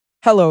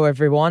Hello,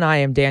 everyone. I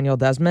am Daniel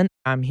Desmond.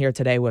 I'm here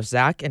today with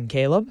Zach and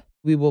Caleb.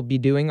 We will be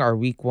doing our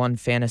week one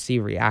fantasy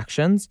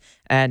reactions.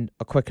 And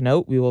a quick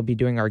note, we will be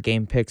doing our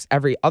game picks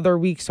every other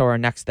week. So, our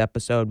next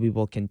episode, we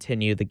will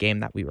continue the game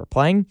that we were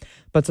playing.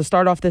 But to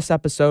start off this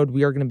episode,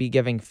 we are going to be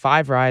giving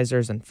 5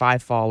 risers and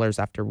 5 fallers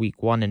after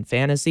week one in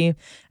fantasy.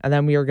 And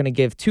then we are going to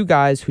give 2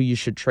 guys who you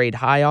should trade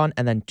high on,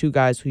 and then 2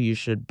 guys who you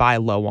should buy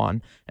low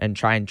on and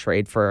try and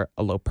trade for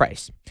a low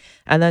price.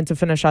 And then to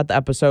finish out the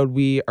episode,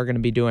 we are going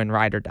to be doing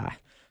ride or die.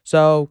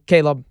 So,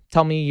 Caleb,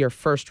 tell me your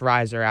first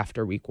riser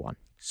after week one.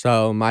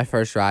 So my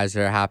first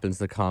riser happens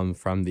to come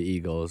from the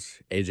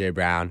Eagles, A.J.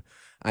 Brown.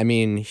 I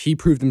mean, he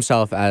proved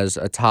himself as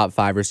a top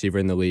 5 receiver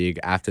in the league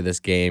after this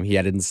game. He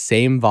had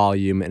insane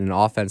volume and an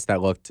offense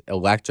that looked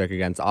electric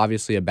against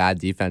obviously a bad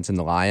defense in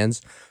the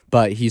Lions,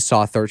 but he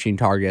saw 13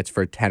 targets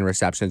for 10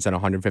 receptions and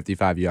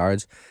 155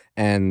 yards.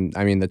 And,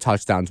 I mean, the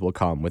touchdowns will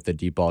come with the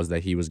deep balls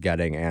that he was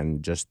getting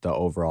and just the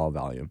overall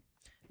volume.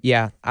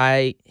 Yeah,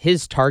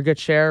 his target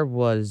share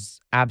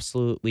was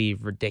absolutely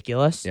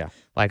ridiculous. Yeah.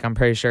 Like, I'm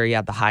pretty sure he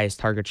had the highest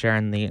target share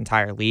in the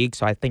entire league.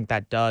 So I think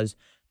that does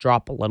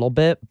drop a little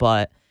bit,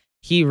 but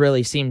he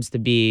really seems to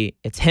be,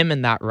 it's him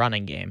in that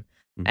running game.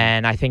 Mhm.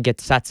 And I think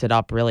it sets it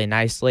up really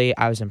nicely.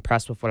 I was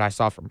impressed with what I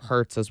saw from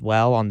Hurts as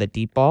well on the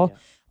deep ball.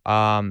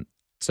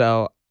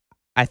 So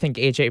I think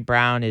A.J.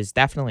 Brown is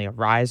definitely a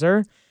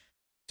riser.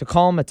 To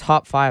call him a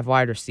top 5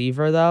 wide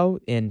receiver, though,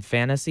 in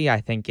fantasy, I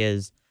think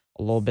is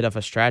a little bit of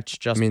a stretch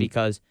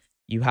because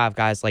you have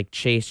guys like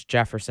Chase,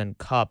 Jefferson,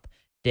 Kupp,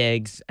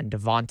 Diggs, and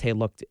Devontae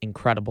looked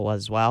incredible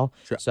as well.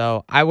 Sure.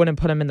 So I wouldn't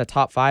put him in the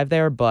top 5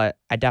 there, but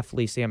I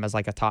definitely see him as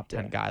like a top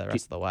 10 guy the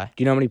rest of the way.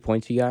 Do you know how many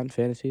points he got in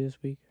fantasy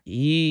this week?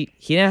 He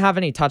didn't have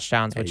any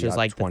touchdowns, which he is got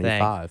like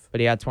 25. the thing,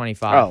 but he had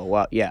 25. Oh,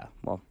 well, yeah.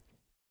 Well,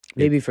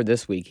 maybe for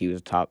this week he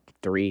was top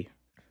 3.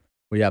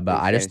 Well, yeah,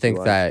 but I just think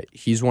fantasy-wise. that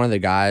he's one of the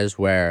guys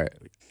where,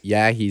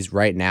 yeah, he's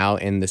right now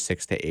in the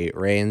 6 to 8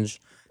 range,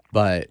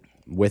 but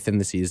within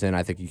the season,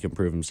 I think he can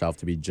prove himself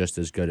to be just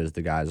as good as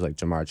the guys like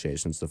Jamar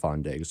Chase and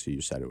Stephon Diggs, who you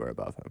said were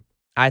above him.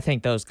 I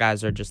think those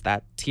guys are just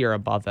that tier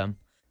above him.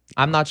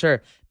 I'm not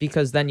sure,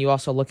 because then you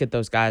also look at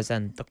those guys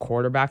and the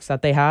quarterbacks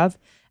that they have,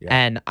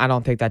 and I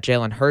don't think that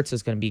Jalen Hurts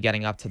is going to be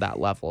getting up to that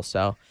level.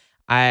 So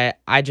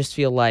I just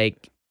feel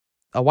like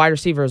a wide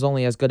receiver is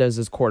only as good as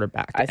his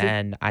quarterback,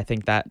 and I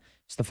think that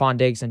Stephon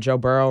Diggs and Joe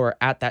Burrow are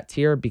at that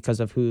tier because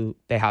of who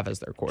they have as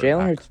their quarterback.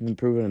 Jalen Hurts has been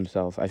proving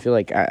himself. I feel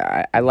like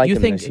I like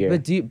him this year.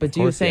 But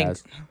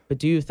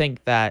do you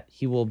think that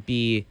he will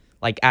be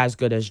like as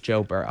good as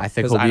Joe Burrow? I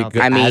think he'll be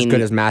good, as good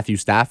as Matthew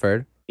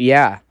Stafford.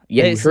 Yeah,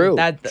 true.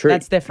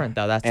 That's different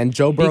though. And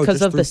Joe Burrow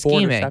because just of threw the 4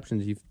 scheming.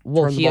 interceptions. He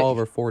turned the ball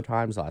over 4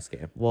 times last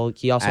game. Well,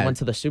 he also went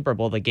to the Super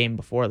Bowl the game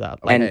before that.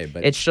 And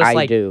it's just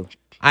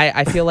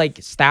I feel like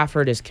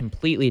Stafford is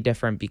completely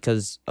different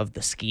because of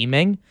the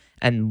scheming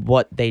and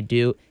what they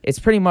do. It's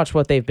pretty much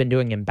what they've been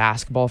doing in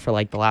basketball for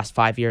like the last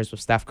 5 years with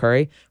Steph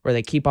Curry, where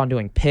they keep on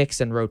doing picks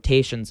and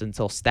rotations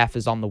until Steph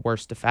is on the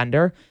worst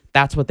defender.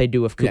 That's what they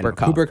do with Cooper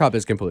Kupp. Cooper Kupp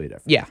is completely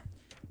different.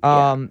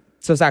 Yeah.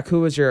 So, Zach,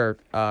 who was your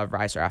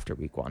riser after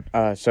week one?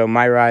 So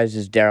my rise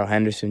is Darrell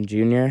Henderson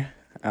Jr.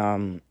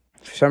 For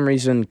some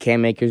reason,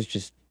 Cam Akers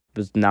just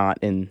was not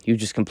in. He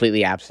was just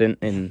completely absent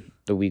in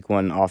the week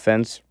one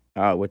offense,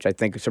 which I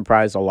think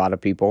surprised a lot of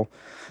people,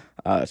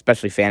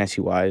 especially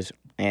fantasy-wise.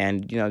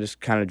 And,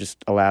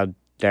 just allowed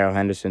Darrell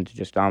Henderson to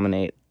just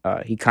dominate.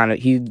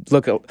 He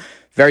looked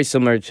very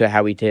similar to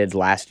how he did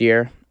last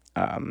year,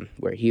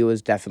 where he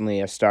was definitely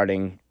a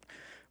starting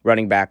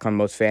running back on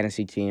most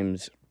fantasy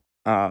teams.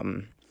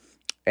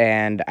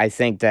 And I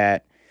think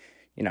that,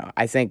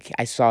 I think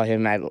I saw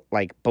him at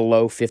like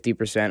below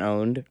 50%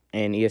 owned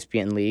in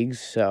ESPN leagues.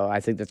 So I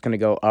think that's going to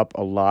go up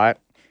a lot.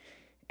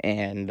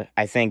 And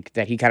I think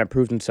that he kind of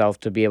proved himself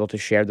to be able to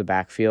share the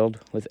backfield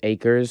with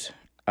Akers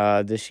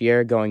this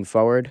year going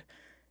forward,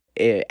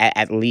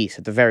 at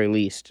the very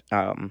least.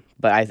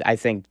 But I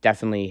think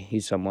definitely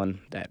he's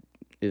someone that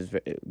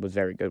was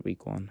very good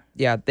week one.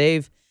 Yeah,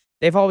 they've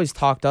always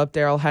talked up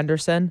Darrell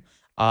Henderson.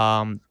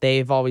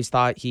 They've always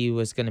thought he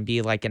was going to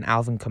be like an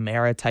Alvin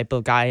Kamara type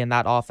of guy in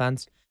that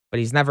offense, but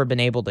he's never been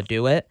able to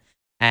do it.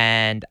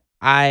 And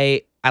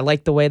I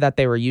like the way that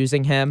they were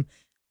using him.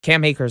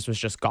 Cam Akers was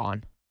just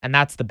gone. And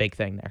that's the big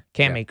thing there.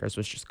 Cam Akers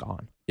was just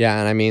gone. Yeah,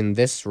 and I mean,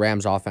 this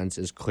Rams offense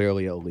is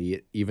clearly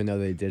elite. Even though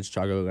they did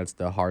struggle against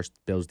the harsh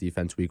Bills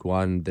defense week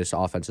one, this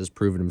offense has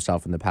proven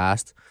himself in the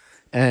past.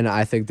 And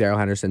I think Darrell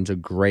Henderson's a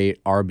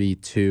great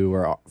RB2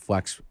 or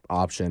flex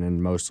option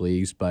in most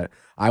leagues, but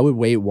I would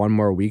wait one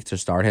more week to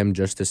start him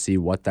just to see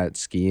what that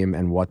scheme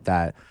and what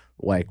that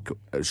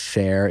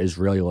share is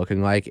really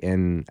looking like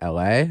in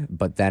LA.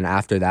 But then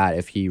after that,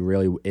 if he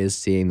really is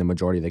seeing the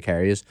majority of the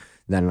carries,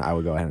 then I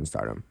would go ahead and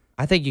start him.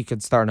 I think you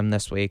could start him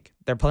this week.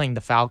 They're playing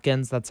the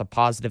Falcons. That's a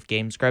positive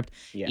game script.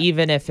 Yeah.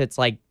 Even if it's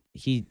like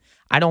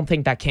I don't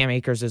think that Cam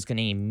Akers is going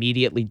to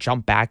immediately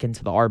jump back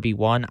into the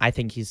RB1. I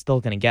think he's still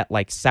going to get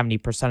like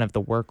 70% of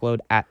the workload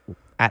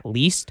at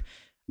least.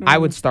 I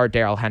would start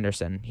Darrell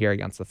Henderson here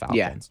against the Falcons.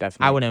 Yeah,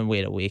 definitely. I wouldn't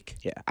wait a week.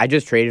 Yeah, I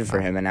just traded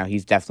for him, and now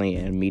he's definitely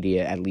an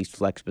immediate, at least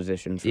flex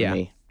position for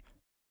me.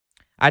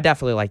 I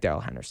definitely like Darrell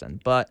Henderson.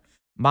 But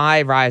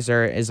my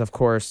riser is, of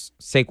course,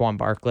 Saquon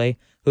Barkley,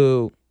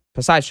 who,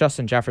 besides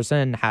Justin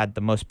Jefferson, had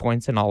the most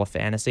points in all of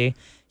fantasy.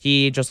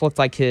 He just looked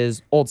like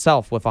his old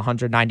self with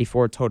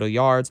 194 total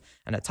yards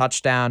and a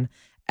touchdown.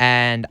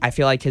 And I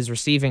feel like his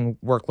receiving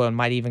workload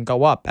might even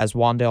go up as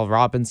Wan'Dale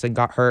Robinson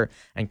got hurt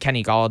and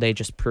Kenny Golladay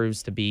just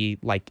proves to be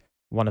like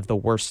one of the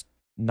worst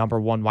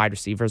number one wide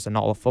receivers in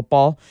all of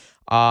football.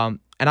 And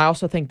I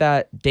also think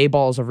that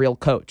Daboll is a real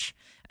coach.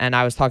 And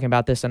I was talking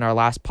about this in our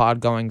last pod,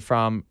 going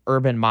from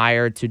Urban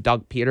Meyer to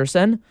Doug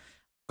Peterson.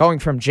 Going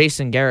from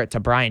Jason Garrett to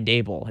Brian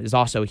Daboll is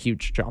also a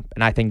huge jump.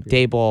 And I think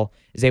Daboll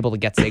is able to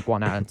get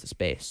Saquon out into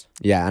space.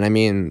 Yeah, and I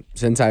mean,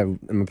 since I'm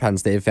a Penn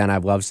State fan,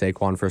 I've loved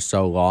Saquon for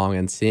so long.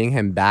 And seeing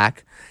him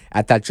back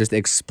at that just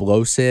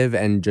explosive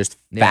and just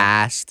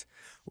fast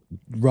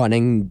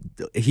running,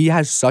 he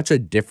has such a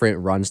different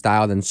run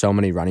style than so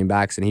many running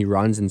backs. And he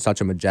runs in such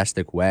a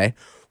majestic way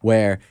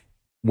where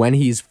when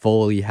he's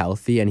fully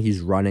healthy and he's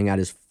running at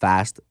his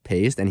fast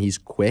pace and he's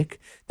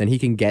quick, then he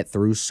can get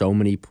through so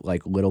many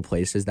like little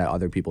places that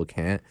other people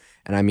can't.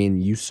 And I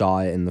mean, you saw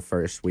it in the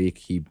first week.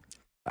 He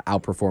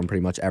outperformed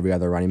pretty much every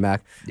other running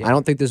back. Yeah. I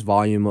don't think this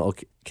volume will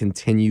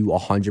continue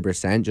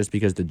 100% just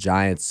because the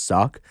Giants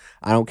suck.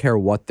 I don't care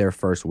what their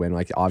first win.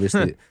 Like,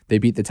 obviously, they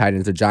beat the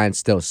Titans. The Giants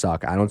still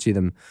suck. I don't see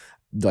them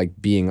like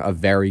being a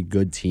very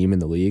good team in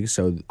the league.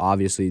 So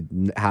obviously,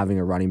 having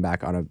a running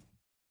back on a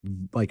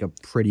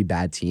pretty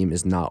bad team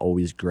is not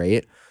always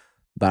great,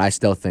 but I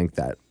still think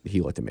that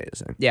he looked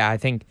amazing. Yeah, I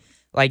think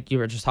like you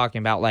were just talking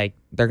about, like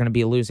they're going to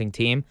be a losing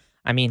team.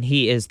 I mean,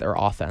 he is their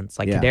offense.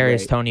 Like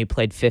Kadarius Toney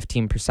played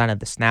 15% of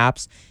the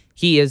snaps.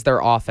 He is their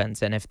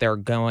offense, and if they're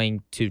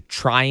going to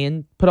try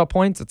and put up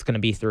points, it's going to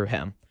be through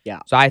him.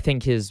 Yeah. So I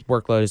think his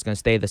workload is going to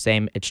stay the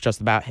same. It's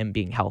just about him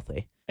being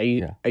healthy. Are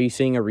you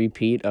seeing a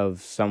repeat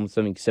of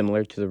something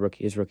similar to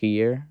his rookie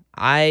year?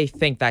 I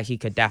think that he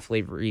could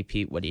definitely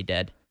repeat what he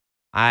did.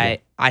 I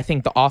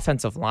think the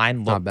offensive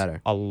line looked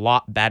a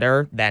lot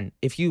better than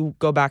if you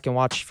go back and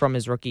watch from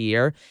his rookie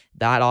year,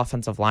 that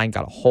offensive line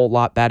got a whole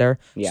lot better.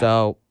 Yeah.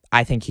 So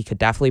I think he could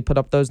definitely put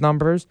up those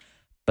numbers.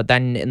 But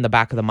then in the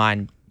back of the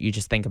mind, you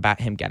just think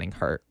about him getting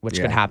hurt, which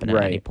could happen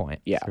at any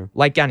point. Yeah.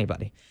 Like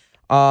anybody.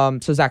 So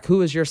Zach,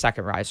 who is your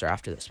second riser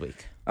after this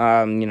week?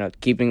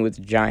 Keeping with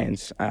the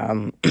Giants,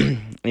 I'm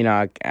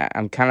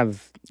kind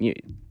of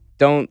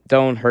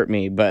don't hurt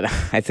me, but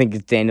I think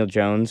it's Daniel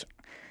Jones.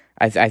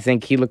 I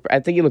think he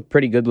looked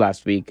pretty good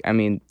last week. I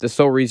mean, the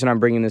sole reason I'm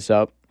bringing this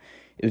up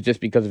is just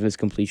because of his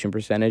completion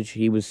percentage.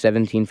 He was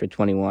 17 for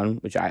 21,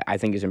 which I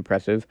think is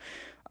impressive.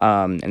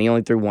 And he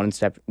only threw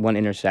one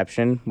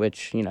interception,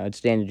 which,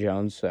 it's Daniel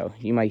Jones, so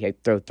you might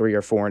throw 3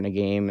 or 4 in a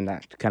game, and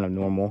that's kind of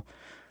normal.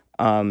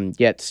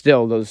 Yet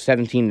still, those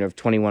 17 of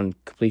 21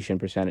 completion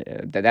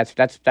percentage,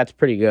 that's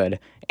pretty good.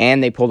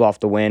 And they pulled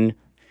off the win. He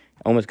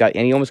almost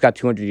got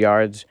 200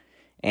 yards.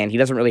 And he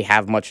doesn't really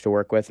have much to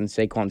work with, and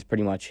Saquon's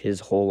pretty much his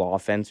whole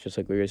offense, just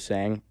like we were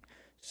saying.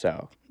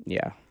 So,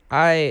 yeah.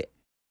 I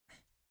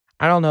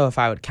don't know if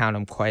I would count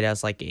him quite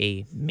as like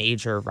a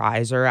major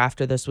riser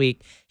after this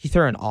week. He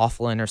threw an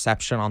awful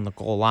interception on the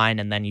goal line,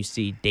 and then you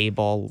see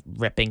Daboll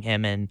ripping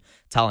him and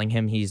telling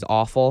him he's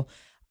awful.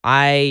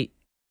 I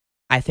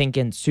think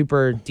in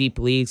super deep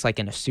leagues, like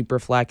in a super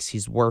flex,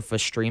 he's worth a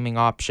streaming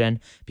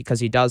option because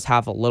he does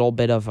have a little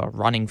bit of a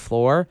running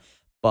floor,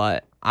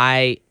 but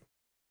I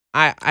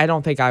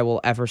don't think I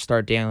will ever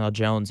start Daniel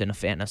Jones in a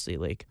fantasy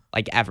league,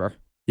 like ever.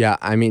 Yeah,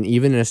 I mean,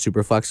 even in a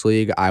Superflex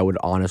league, I would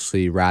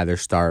honestly rather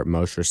start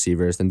most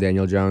receivers than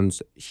Daniel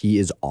Jones. He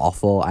is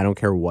awful. I don't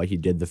care what he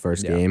did the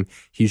first game.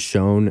 He's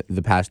shown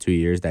the past 2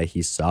 years that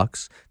he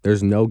sucks.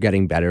 There's no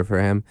getting better for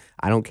him.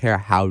 I don't care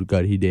how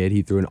good he did.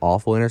 He threw an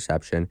awful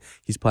interception.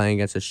 He's playing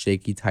against a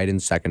shaky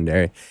Titans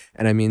secondary.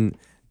 And I mean,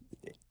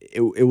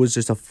 it was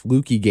just a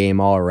fluky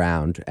game all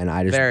around, and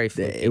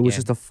it was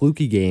just a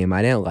fluky game.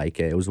 I didn't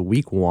like it. It was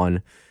week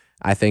 1,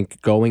 I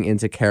think, going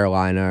into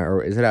Carolina,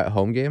 or is it at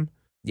home game?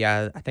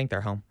 Yeah, I think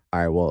they're home. All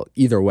right. Well,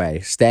 either way,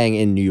 staying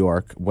in New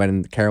York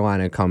when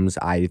Carolina comes,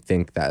 I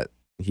think that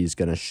he's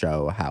gonna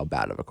show how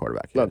bad of a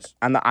quarterback he is.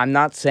 I'm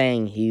not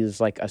saying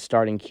he's like a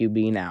starting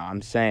QB now.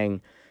 I'm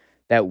saying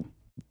that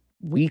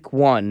week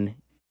 1.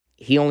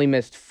 He only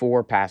missed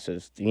 4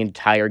 passes the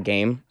entire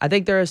game. I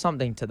think there is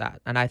something to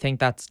that, and I think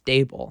that's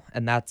Daboll,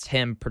 and that's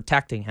him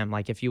protecting him.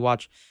 Like if you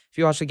watch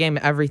the game,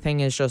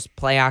 everything is just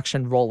play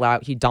action, roll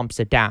out, he dumps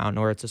it down,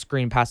 or it's a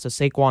screen pass to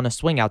Saquon, a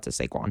swing out to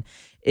Saquon.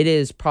 It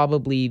is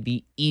probably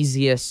the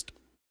easiest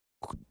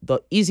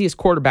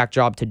quarterback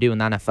job to do in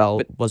the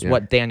NFL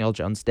what Daniel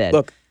Jones did.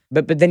 Look,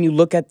 but then you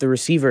look at the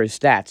receiver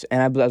stats,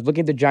 and I was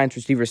looking at the Giants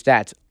receiver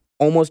stats.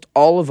 Almost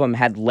all of them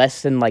had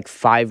less than like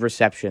 5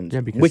 receptions.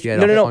 Yeah, because he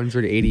had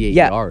 188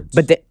 yards.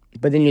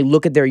 But then you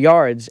look at their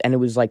yards, and it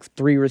was like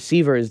 3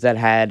 receivers that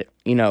had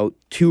 2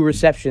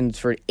 receptions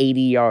for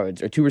 80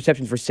 yards or 2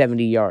 receptions for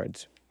 70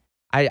 yards.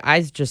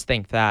 I just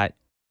think that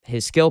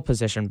his skill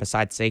position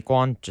besides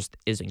Saquon just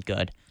isn't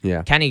good.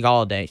 Yeah. Kenny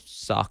Galladay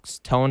sucks.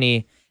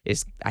 Tony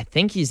I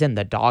think he's in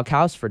the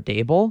doghouse for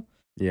Dable.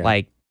 Yeah.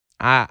 Like,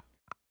 I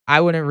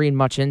wouldn't read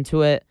much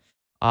into it.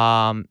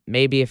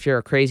 Maybe if you're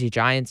a crazy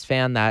Giants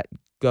fan that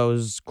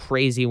goes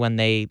crazy when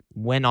they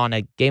win on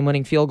a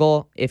game-winning field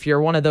goal. If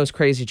you're one of those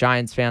crazy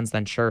Giants fans,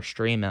 then sure,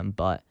 stream him.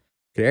 But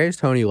Kadarius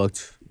Toney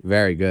looked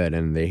very good,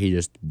 and he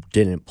just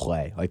didn't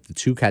play. Like, the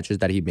 2 catches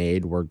that he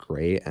made were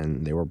great,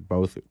 and they were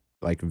both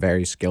like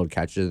very skilled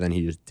catches, and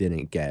he just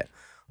didn't get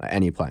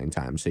any playing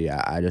time. So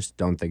yeah, I just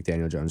don't think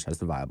Daniel Jones has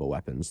the viable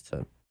weapons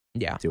to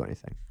do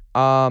anything.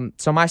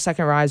 So my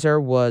second riser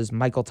was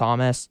Michael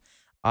Thomas.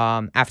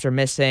 After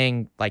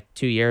missing like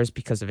 2 years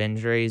because of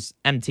injuries,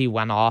 MT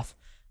went off.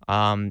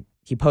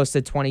 He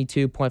posted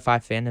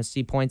 22.5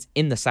 fantasy points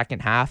in the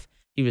second half.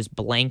 He was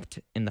blanked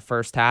in the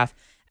first half,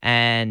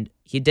 and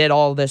he did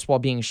all this while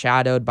being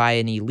shadowed by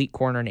an elite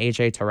corner in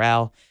AJ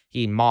Terrell.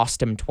 He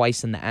mossed him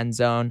twice in the end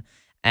zone,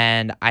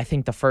 and I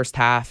think the first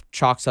half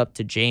chalks up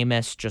to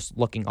Jameis just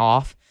looking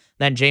off.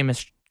 Then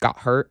Jameis got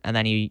hurt, and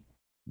then he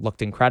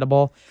looked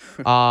incredible.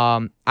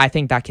 I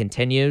think that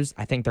continues.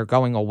 I think they're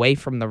going away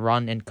from the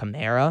run in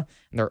Kamara,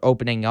 and they're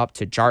opening up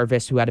to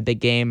Jarvis, who had a big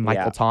game,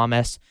 Michael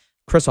Thomas,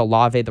 Chris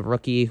Olave, the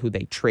rookie, who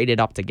they traded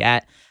up to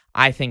get.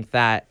 I think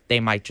that they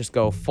might just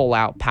go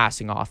full-out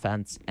passing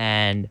offense,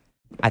 and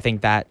I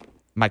think that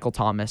Michael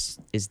Thomas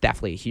is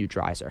definitely a huge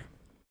riser.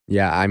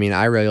 Yeah, I mean,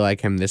 I really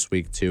like him this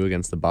week too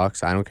against the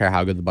Bucs. I don't care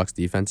how good the Bucs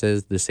defense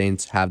is. The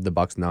Saints have the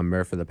Bucs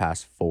number for the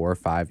past 4 or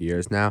 5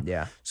 years now.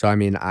 Yeah. So I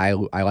mean, I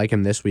like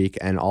him this week,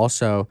 and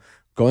also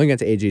going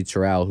against AJ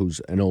Terrell, who's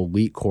an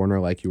elite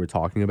corner like you were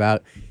talking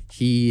about.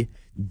 He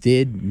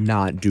did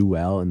not do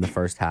well in the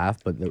first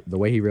half, but the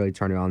way he really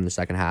turned it on in the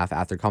second half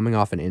after coming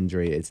off an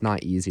injury, it's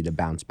not easy to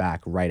bounce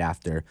back right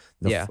after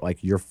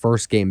like your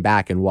first game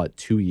back in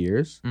 2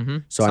 years. Mm-hmm.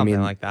 So something I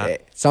mean, like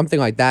that. Something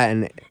like that,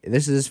 and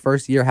this is his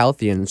first year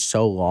healthy and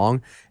so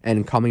long,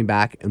 and coming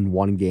back in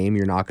one game,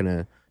 you're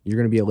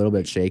gonna be a little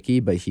bit shaky,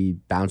 but he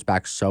bounced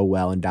back so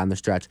well, and down the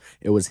stretch,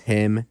 it was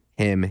him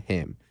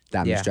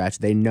down the stretch.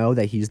 They know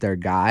that he's their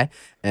guy,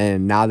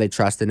 and now they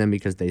trusted him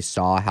because they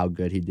saw how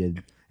good he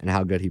did and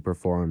how good he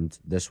performed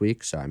this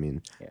week. So, I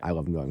mean, I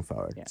love him going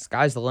forward. Yeah.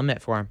 Sky's the limit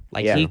for him.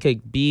 Like, he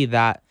could be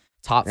that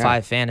top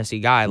 5 fantasy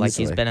guy like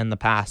he's been in the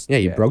past. Yeah,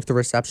 he broke the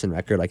reception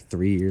record like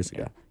 3 years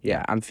ago.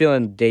 Yeah, I'm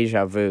feeling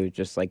deja vu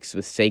just like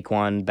with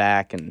Saquon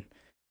back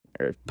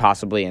or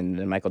possibly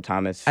and Michael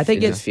Thomas. I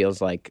think it just feels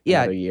like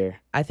another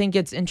year. I think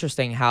it's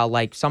interesting how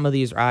like some of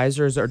these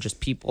risers are just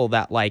people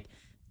that like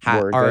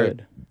are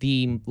good.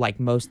 The like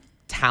most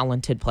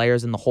talented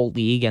players in the whole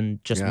league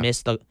and just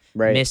missed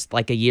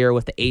like a year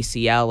with the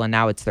ACL, and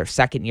now it's their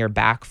second year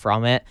back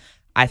from it.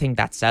 I think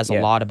that says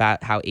a lot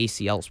about how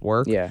ACLs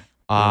work.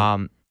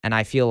 And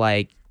I feel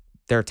like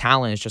their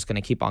talent is just going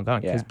to keep on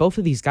going because both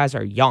of these guys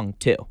are young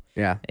too.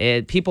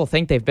 People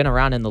think they've been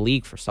around in the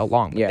league for so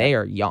long, but they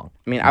are young.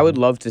 I mean, I would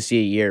love to see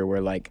a year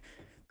where like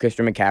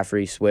Christian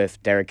McCaffrey,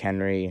 Swift, Derrick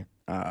Henry,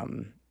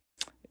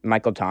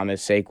 Michael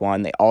Thomas,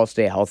 Saquon, they all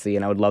stay healthy,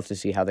 and I would love to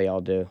see how they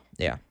all do.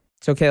 Yeah.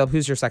 So, Caleb,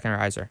 who's your second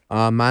riser?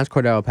 Mine's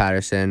Cordell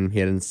Patterson. He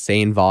had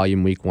insane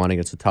volume week 1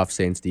 against a tough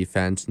Saints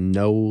defense.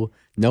 No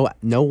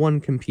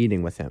one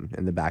competing with him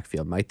in the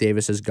backfield. Mike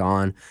Davis is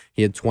gone.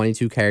 He had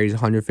 22 carries,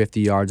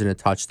 150 yards, and a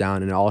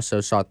touchdown, and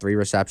also saw 3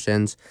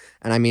 receptions.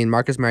 And, I mean,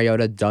 Marcus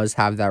Mariota does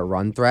have that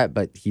run threat,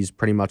 but he's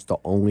pretty much the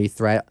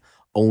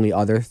only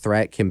other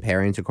threat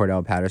comparing to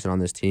Cordell Patterson on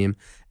this team.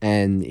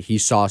 And he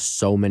saw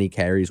so many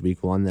carries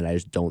week 1 that I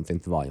just don't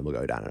think the volume will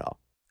go down at all.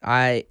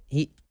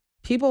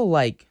 People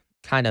like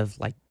kind of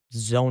like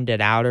zoned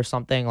it out or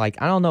something.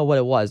 Like, I don't know what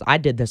it was. I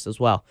did this as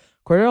well.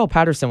 Cordell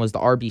Patterson was the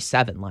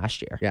RB7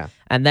 last year. Yeah.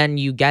 And then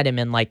you get him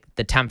in like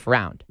the 10th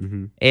round.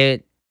 Mm-hmm.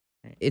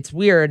 It's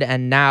weird,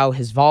 and now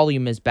his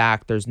volume is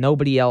back. There's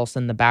nobody else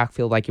in the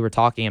backfield like you were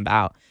talking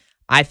about.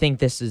 I think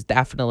this is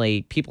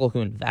definitely people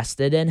who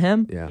invested in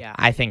him. Yeah.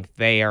 I think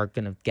they are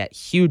going to get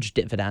huge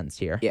dividends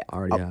here. Yeah.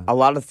 A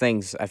lot of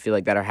things I feel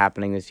like that are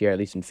happening this year, at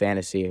least in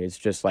fantasy, it's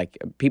just like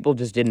people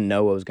just didn't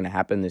know what was going to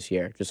happen this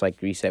year. Just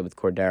like we said with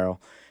Cordero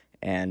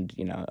and,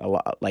 a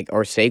lot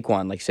or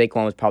Saquon. Like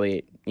Saquon was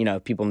probably,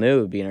 people knew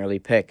it would be an early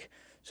pick.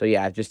 So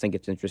yeah, I just think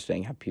it's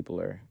interesting how people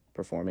are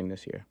performing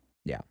this year.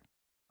 Yeah.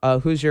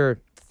 Who's your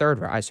third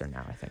riser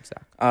now, I think,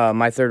 Zach?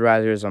 My third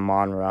riser is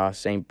Amon-Ra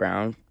St.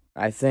 Brown.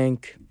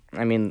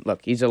 I mean,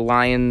 look, he's a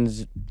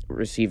Lions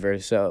receiver,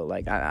 so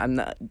I'm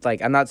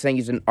not saying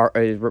he's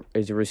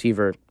a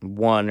receiver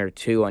 1 or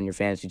 2 on your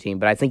fantasy team,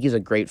 but I think he's a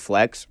great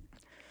flex.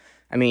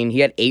 I mean,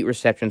 he had 8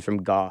 receptions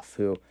from Goff,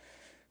 who,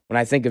 when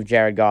I think of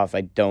Jared Goff,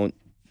 I don't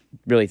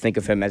really think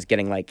of him as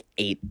getting like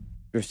 8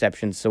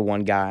 receptions to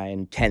one guy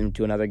and 10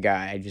 to another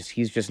guy.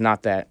 He's just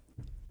not that.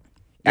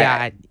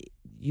 Yeah,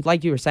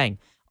 like you were saying,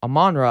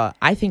 Amon-Ra,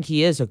 I think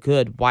he is a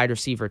good wide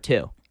receiver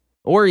too.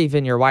 Or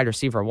even your wide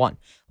receiver 1.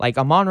 Like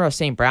Amon-Ra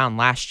St. Brown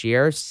last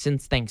year,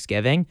 since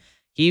Thanksgiving,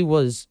 he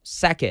was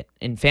second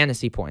in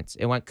fantasy points.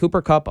 It went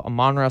Cooper Kupp,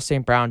 Amon-Ra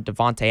St. Brown,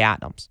 Devontae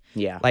Adams.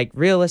 Yeah. Like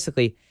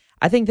realistically,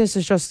 I think this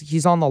is just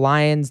he's on the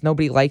Lions.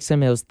 Nobody likes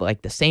him. It was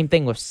like the same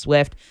thing with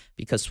Swift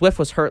because Swift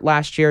was hurt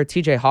last year.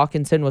 TJ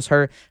Hawkinson was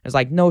hurt. It was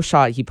like no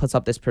shot he puts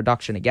up this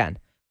production again,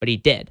 but he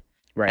did.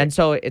 Right. And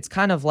so it's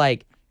kind of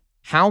like,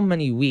 how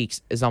many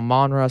weeks is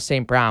Amon-Ra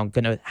St. Brown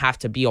going to have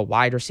to be a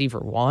wide receiver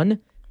 1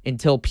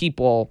 until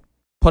people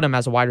put him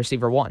as a wide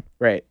receiver 1?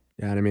 Right.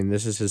 Yeah, and I mean,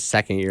 this is his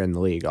second year in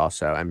the league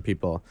also, and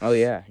people... Oh,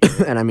 yeah.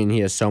 and I mean, he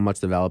has so much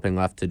developing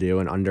left to do,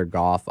 and under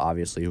Goff,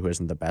 obviously, who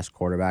isn't the best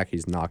quarterback,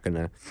 he's not going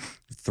to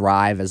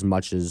thrive as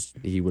much as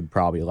he would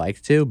probably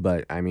like to,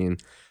 but I mean,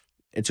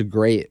 it's a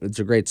great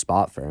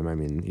spot for him. I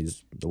mean,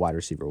 he's the wide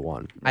receiver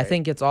 1. I right?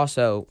 think it's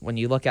also, when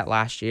you look at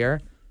last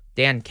year,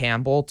 Dan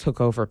Campbell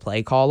took over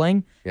play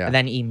calling, and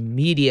then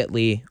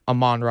immediately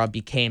Amon-Ra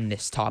became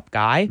this top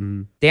guy.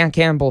 Dan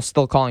Campbell's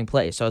still calling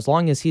plays, so as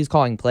long as he's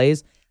calling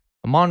plays,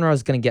 Amon-Ra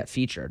is going to get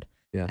featured.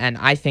 Yeah. And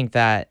I think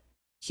that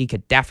he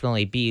could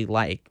definitely be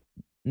like,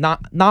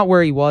 not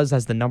where he was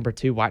as the number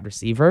 2 wide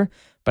receiver,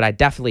 but I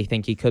definitely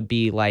think he could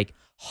be like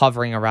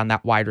hovering around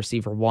that wide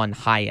receiver 1,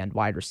 high-end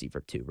wide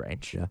receiver 2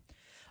 range. Yeah.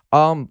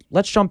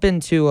 Let's jump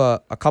into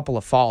a couple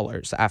of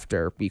fallers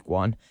after week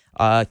 1.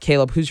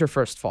 Caleb, who's your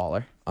first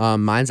faller?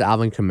 Mine's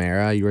Alvin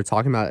Kamara. You were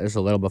talking about this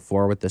a little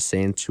before with the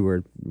Saints, who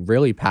were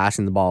really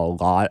passing the ball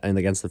a lot and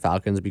against the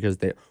Falcons because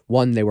they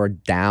were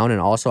down, and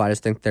also I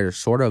just think they're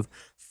sort of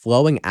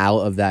flowing out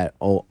of that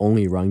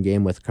only run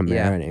game with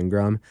Kamara and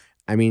Ingram.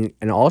 I mean,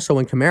 and also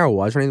when Kamara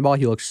was running the ball,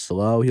 he looked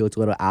slow, he looked a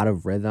little out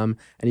of rhythm,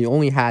 and he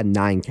only had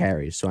 9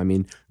 carries. So I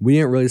mean, we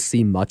didn't really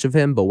see much of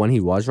him, but when he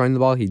was running the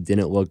ball, he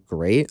didn't look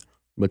great,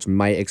 which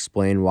might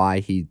explain why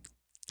he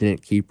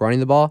didn't keep running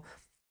the ball.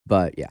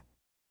 But yeah.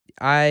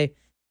 I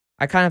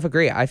kind of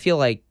agree. I feel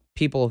like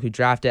people who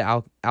drafted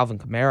Alvin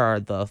Kamara are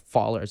the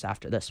fallers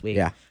after this week.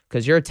 Yeah.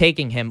 Because you're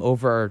taking him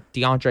over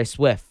DeAndre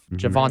Swift,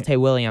 Javonte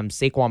Williams,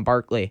 Saquon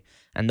Barkley,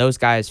 and those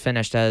guys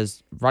finished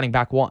as running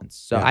back 1s.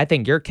 So I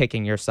think you're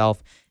kicking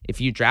yourself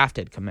if you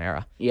drafted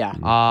Kamara. Yeah.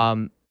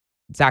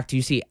 Zach, do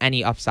you see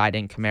any upside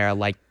in Kamara,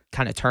 like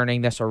kind of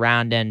turning this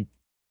around and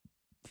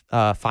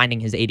finding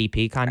his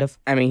ADP kind of?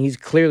 I mean, he's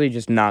clearly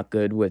just not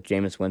good with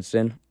Jameis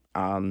Winston.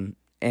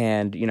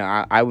 And, you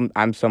know,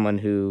 I'm someone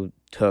who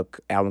took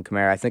Alvin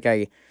Kamara. I think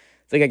I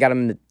got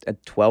him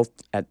at 12th,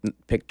 at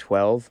pick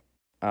 12.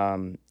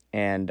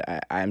 And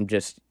I'm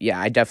just,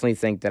 I definitely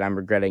think that I'm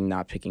regretting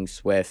not picking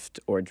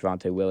Swift or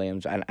Javonte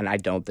Williams. And I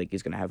don't think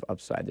he's going to have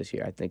upside this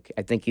year. I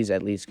think he's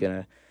at least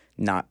going to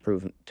not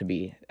prove to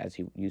be as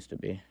he used to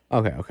be.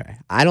 Okay.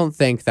 I don't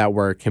think that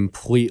we're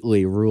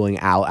completely ruling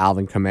out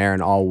Alvin Kamara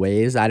in all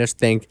ways. I just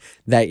think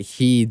that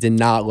he did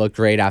not look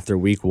great after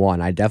week 1.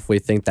 I definitely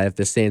think that if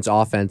the Saints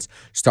offense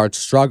starts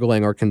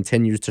struggling or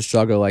continues to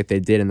struggle like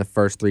they did in the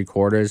first 3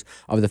 quarters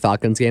of the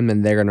Falcons game,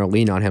 then they're going to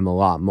lean on him a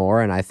lot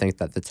more. And I think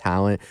that the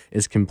talent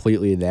is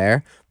completely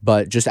there.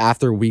 But just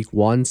after week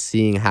 1,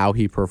 seeing how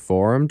he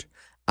performed,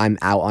 I'm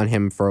out on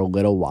him for a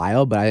little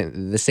while, but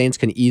the Saints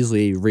can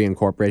easily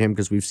reincorporate him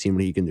because we've seen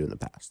what he can do in the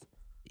past.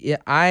 Yeah,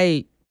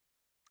 I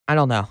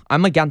don't know.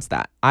 I'm against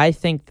that. I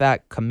think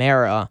that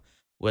Kamara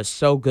was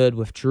so good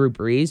with Drew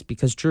Brees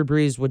because Drew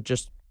Brees would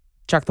just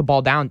check the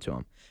ball down to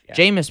him. Yeah.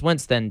 Jameis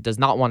Winston does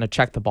not want to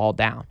check the ball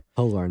down.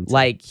 He'll learn to.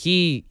 Like,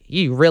 he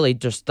really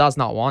just does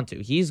not want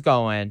to. He's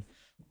going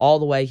all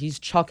the way. He's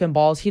chucking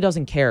balls. He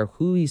doesn't care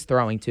who he's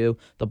throwing to.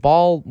 The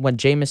ball, when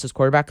Jameis is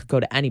quarterback, could go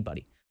to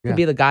anybody. It could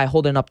be the guy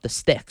holding up the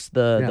sticks,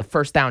 the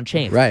first down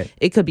chain. Right.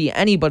 It could be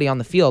anybody on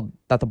the field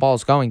that the ball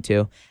is going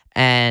to.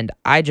 And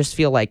I just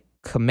feel like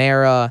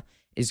Kamara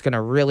is going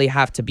to really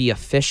have to be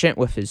efficient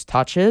with his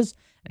touches.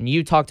 And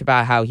you talked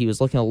about how he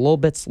was looking a little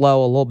bit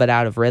slow, a little bit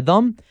out of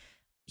rhythm.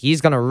 He's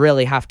going to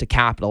really have to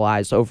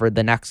capitalize over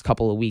the next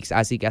couple of weeks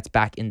as he gets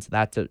back into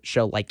that to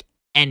show like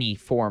any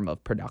form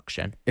of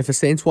production. If the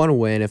Saints want to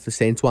win, with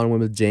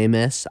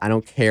Jameis, I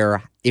don't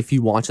care if he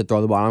wants to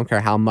throw the ball. I don't care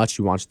how much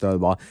he wants to throw the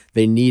ball.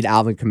 They need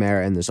Alvin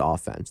Kamara in this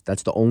offense.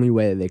 That's the only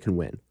way that they can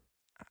win.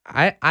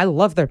 I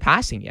love their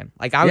passing game.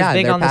 Like, I was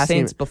big on the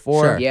Saints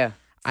before. Sure. Yeah.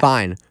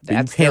 Fine. But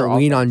you can't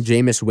lean on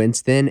Jameis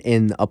Winston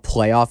in a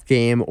playoff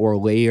game or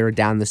later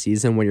down the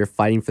season when you're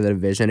fighting for the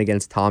division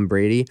against Tom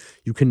Brady.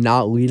 You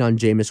cannot lean on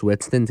Jameis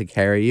Winston to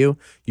carry you.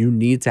 You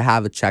need to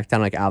have a check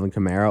down like Alvin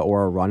Kamara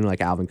or a run like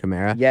Alvin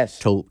Kamara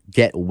to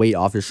get weight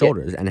off your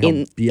shoulders and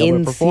he'll be able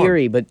to perform. In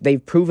theory, but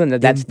they've proven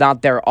that that's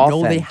not their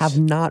offense. No, they have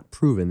not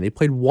proven. They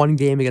played 1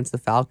 game against the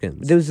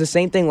Falcons. There was the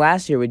same thing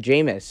last year with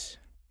Jameis.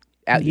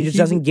 He just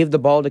doesn't give the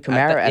ball to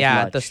Kamara as much.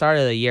 At the start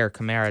of the year,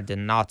 Kamara did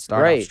not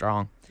start off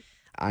strong.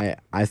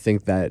 I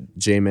think that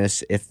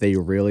Jameis, if they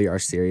really are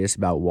serious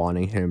about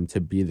wanting him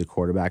to be the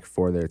quarterback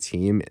for their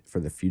team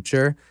for the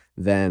future,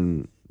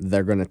 then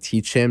they're going to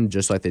teach him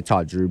just like they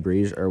taught Drew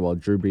Brees.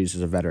 Drew Brees is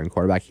a veteran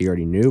quarterback. He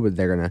already knew, but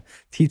they're going to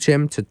teach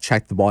him to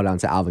check the ball down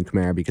to Alvin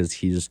Kamara because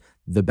he's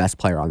the best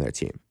player on their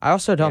team. I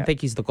also don't Yeah.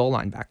 think he's the goal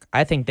line back.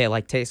 I think they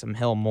like Taysom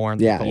Hill more in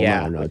the Yeah, goal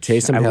Yeah. line. no. which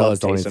Taysom I Hill love is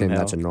the only Taysom thing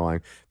that's Hill.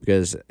 annoying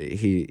because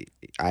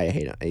I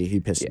hate him. He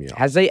pisses me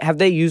off. Have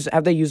they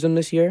used him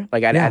this year?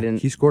 Like I didn't.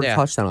 he scored Yeah. a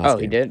touchdown last Oh,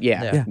 he game. did.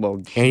 Yeah. Yeah. Well,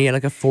 And he had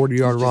like a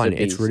 40-yard He's just a run.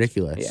 It's beast.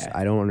 ridiculous. Yeah.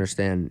 I don't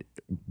understand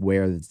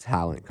where the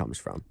talent comes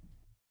from.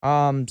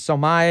 So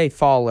my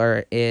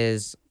faller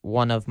is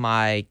one of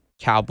my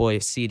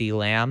Cowboys, CeeDee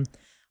Lamb.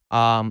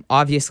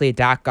 Obviously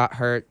Dak got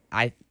hurt.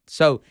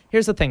 So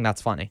here's the thing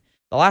that's funny.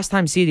 The last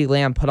time CeeDee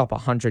Lamb put up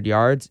 100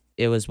 yards,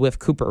 it was with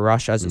Cooper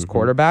Rush as his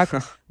quarterback,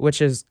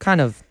 which is kind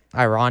of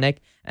ironic.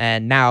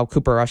 And now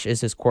Cooper Rush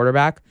is his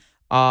quarterback.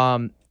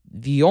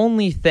 The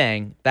only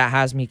thing that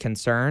has me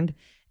concerned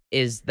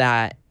is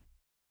that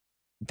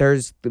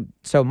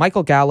so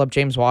Michael Gallup,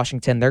 James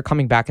Washington, they're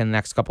coming back in the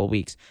next couple of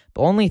weeks.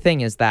 The only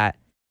thing is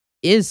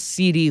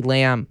CeeDee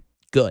Lamb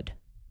good?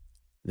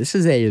 This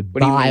is a do you mean?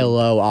 buy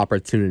low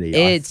opportunity.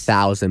 It's-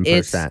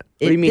 1,000%. what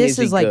do you mean? This Is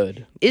he is like,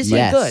 good? is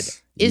Yes. he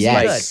good? Is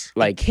Yes. he good?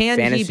 Like can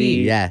fantasy? he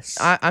be? Yes.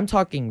 I'm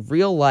talking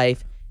real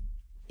life.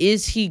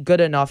 Is he good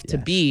enough to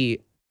Yes. be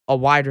a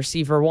wide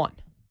receiver one?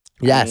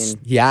 Yes.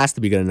 mean- He has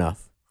to be good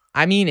enough.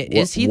 I mean,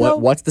 is he though?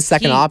 What's the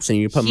second He- option?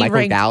 You put he Michael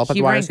ranked- Gallup at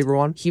he the wide ranked- receiver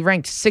one? He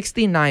ranked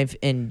 69th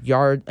in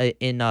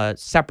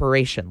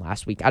separation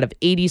last week out of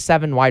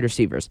 87 wide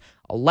receivers.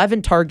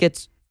 11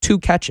 targets, 2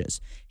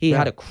 catches. He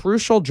had a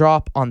crucial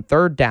drop on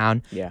third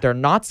down. Yeah. They're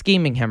not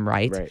scheming him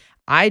right. Right.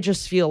 I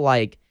just feel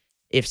like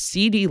if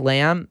CeeDee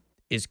Lamb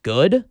is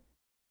good,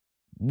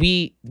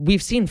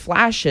 we've seen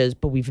flashes,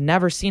 but we've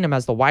never seen him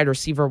as the wide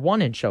receiver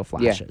one in show Yeah.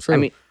 flashes. I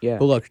mean, yeah.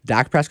 But look,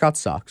 Dak Prescott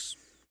sucks.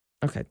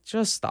 Okay,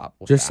 just stop.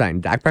 With Just that.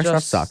 saying, Dak Prescott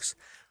Just- sucks.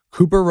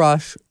 Cooper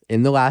Rush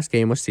in the last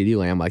game was CeeDee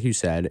Lamb, like you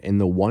said. In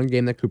the one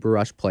game that Cooper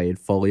Rush played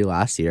fully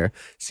last year,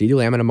 CeeDee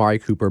Lamb and Amari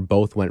Cooper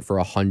both went for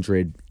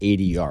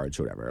 180 yards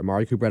or whatever.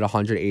 Amari Cooper had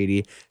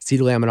 180,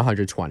 CeeDee Lamb at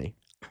 120.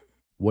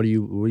 What are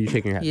you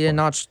shaking your head He for?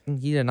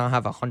 did not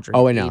have 180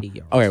 Oh, wait, no.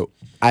 yards. Okay,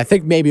 I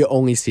think maybe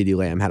only CeeDee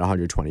Lamb had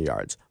 120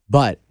 yards.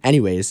 But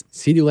anyways,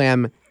 CeeDee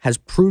Lamb has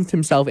proved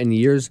himself in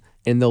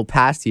the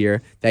past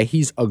year that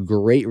he's a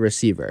great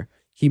receiver.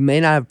 He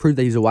may not have proved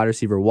that he's a wide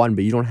receiver one,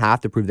 but you don't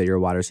have to prove that you're a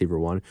wide receiver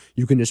one.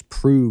 You can just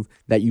prove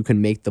that you can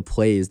make the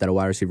plays that a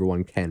wide receiver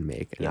one can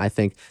make. And I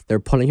think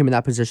they're putting him in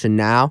that position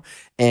now,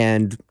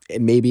 and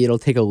maybe it'll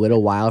take a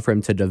little while for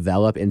him to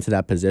develop into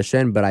that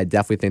position, but I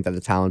definitely think that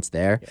the talent's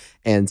there.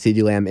 And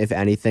CeeDee Lamb, if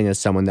anything, is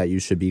someone that you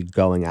should be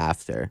going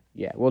after.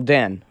 Yeah. Well,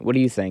 Dan, what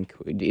do you think?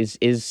 Is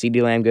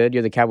CeeDee Lamb good?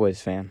 You're the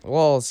Cowboys fan.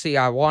 Well, see,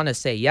 I want to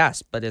say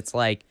yes, but it's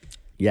like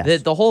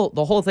Yes. the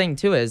whole thing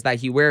too is that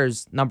he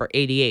wears number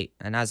 88,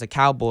 and as a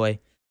Cowboy,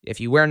 if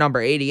you wear number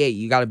 88,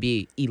 you got to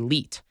be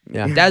elite.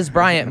 Yeah. Des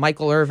Bryant,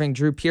 Michael Irving,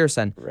 Drew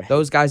Pearson, Right.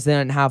 those guys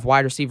didn't have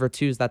wide receiver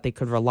twos that they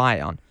could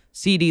rely on.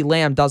 CeeDee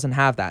Lamb doesn't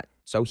have that,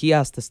 so he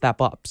has to step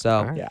up. So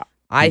All right. Yeah.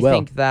 I He will.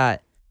 think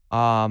that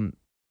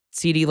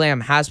CeeDee Lamb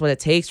has what it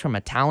takes from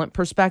a talent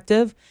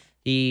perspective.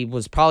 He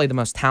was probably the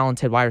most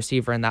talented wide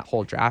receiver in that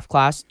whole draft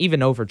class,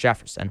 even over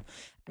Jefferson,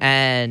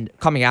 and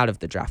coming out of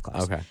the draft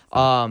class. Okay.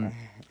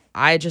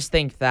 I just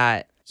think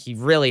that he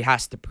really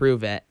has to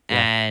prove it,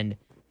 and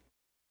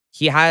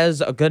he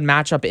has a good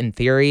matchup in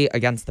theory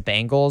against the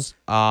Bengals.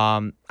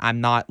 I'm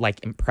not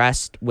like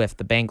impressed with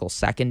the Bengals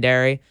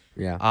secondary.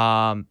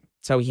 Yeah.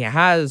 So he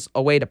has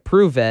a way to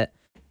prove it.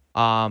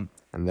 And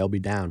they'll be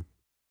down.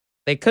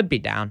 They could be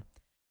down.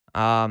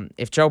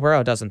 If Joe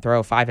Burrow doesn't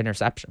throw 5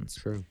 interceptions.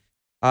 True.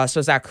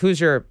 So Zach, who's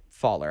your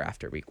faller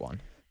after week 1?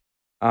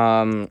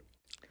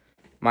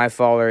 My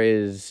faller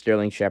is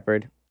Sterling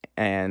Shepard,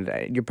 and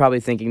you're probably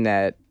thinking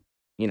that,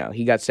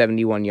 he got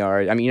 71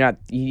 yards. I mean,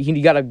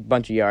 he got a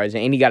bunch of yards,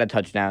 and he got a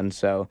touchdown.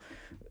 So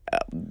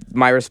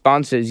my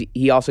response is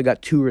he also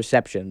got 2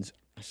 receptions.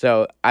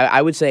 So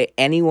I would say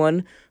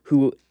anyone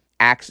who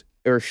acts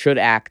or should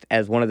act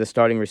as one of the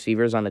starting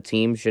receivers on a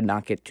team should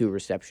not get 2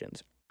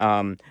 receptions.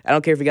 I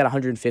don't care if he got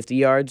 150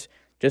 yards.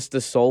 Just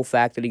the sole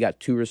fact that he got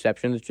 2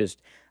 receptions,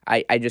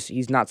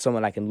 he's not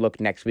someone I can look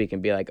next week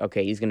and be like,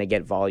 okay, he's gonna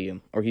get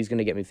volume or he's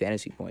gonna get me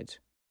fantasy points.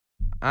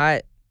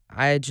 I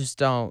just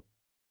don't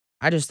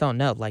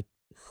know. Like,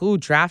 who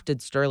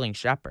drafted Sterling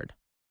Shepard?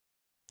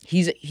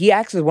 He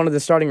acts as one of the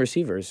starting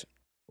receivers.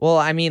 Well,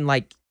 I mean,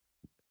 like,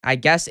 I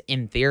guess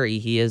in theory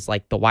he is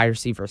like the wide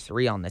receiver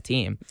 3 on the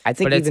team. I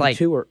think But it's even like-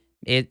 2 or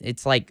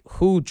It's like,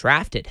 who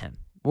drafted him?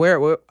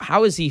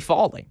 How is he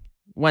falling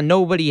when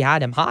nobody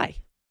had him high?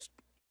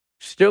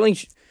 Sterling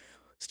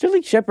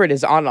Shepard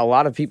is on a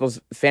lot of people's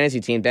fantasy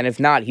teams, and if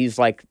not, he's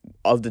like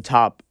of the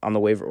top on the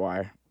waiver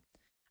wire.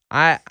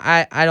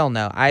 I don't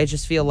know. I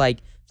just feel like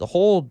the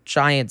whole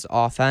Giants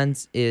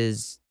offense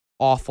is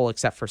awful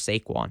except for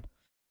Saquon.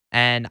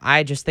 And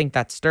I just think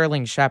that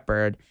Sterling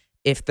Shepard,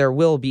 if there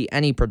will be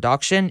any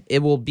production, it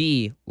will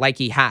be like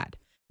he had,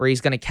 where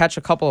he's going to catch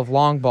a couple of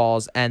long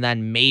balls and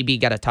then maybe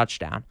get a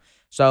touchdown.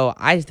 So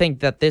I think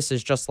that this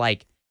is just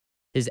like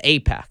his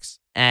apex,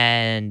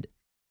 and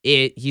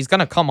he's going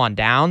to come on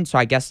down. So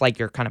I guess like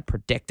you're kind of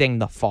predicting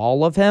the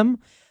fall of him,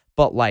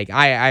 but like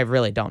I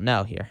really don't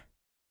know here.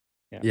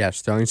 Yeah,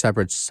 Sterling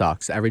Shepard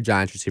sucks. Every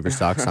Giants receiver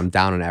sucks. I'm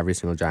down on every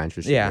single Giants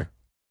receiver.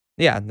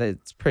 Yeah,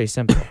 it's pretty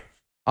simple.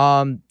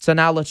 So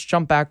now let's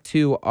jump back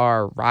to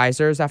our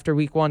risers after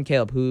week 1.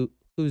 Caleb,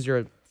 who's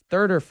your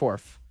third or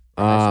fourth?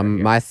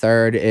 My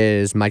third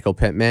is Michael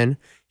Pittman.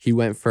 He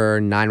went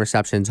for 9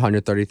 receptions,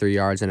 133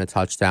 yards, and a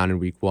touchdown in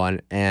week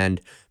 1. And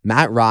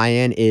Matt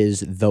Ryan is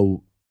the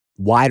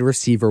wide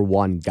receiver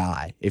 1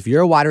 guy. If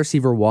you're a wide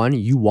receiver 1,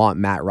 you want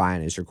Matt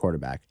Ryan as your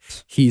quarterback.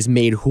 He's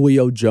made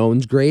Julio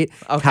Jones great.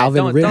 Okay,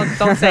 Calvin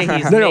don't say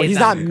he's no, made he's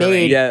them not great.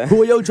 made. Yeah.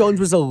 Julio Jones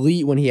was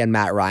elite when he had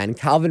Matt Ryan.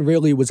 Calvin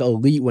Ridley was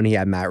elite when he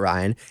had Matt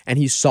Ryan, and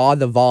he saw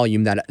the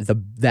volume that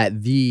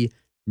the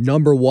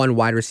number 1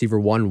 wide receiver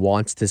 1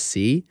 wants to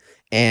see.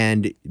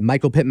 And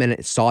Michael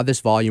Pittman saw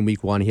this volume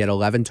week 1. He had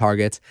 11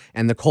 targets,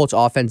 and the Colts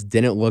offense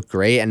didn't look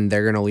great, and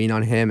they're going to lean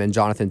on him and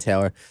Jonathan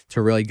Taylor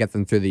to really get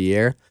them through the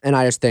year. And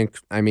I just think,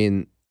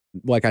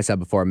 like I said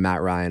before,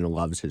 Matt Ryan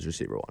loves his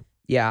receiver 1.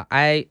 Yeah,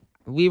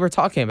 we were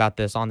talking about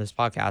this on this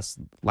podcast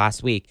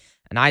last week,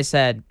 and I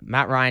said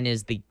Matt Ryan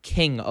is the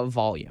king of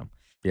volume.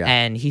 Yeah.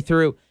 And he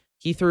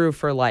threw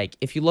for, like,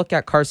 if you look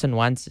at Carson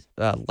Wentz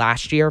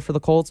last year for the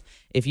Colts,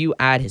 if you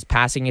add his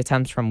passing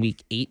attempts from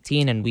week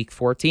 18 and week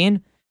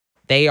 14,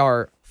 they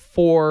are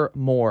 4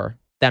 more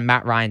than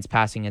Matt Ryan's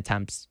passing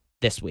attempts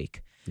this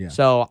week. Yeah.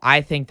 So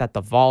I think that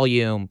the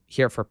volume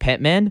here for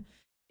Pittman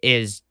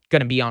is going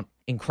to be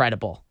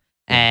incredible.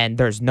 And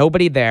there's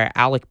nobody there.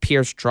 Alec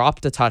Pierce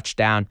dropped a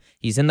touchdown.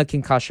 He's in the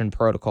concussion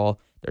protocol.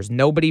 There's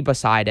nobody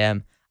beside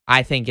him.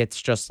 I think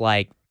it's just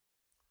like,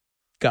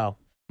 go.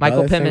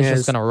 Michael Pittman's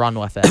just going to run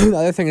with it. The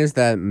other thing is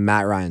that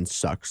Matt Ryan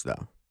sucks,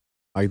 though.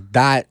 Like,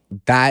 that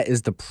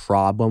is the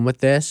problem with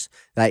this,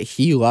 that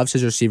he loves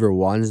his receiver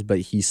 1s, but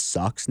he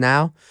sucks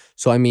now.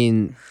 So,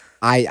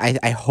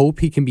 I hope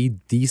he can be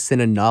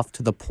decent enough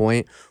to the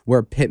point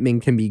where Pittman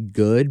can be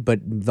good, but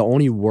the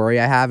only worry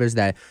I have is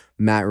that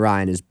Matt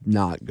Ryan is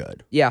not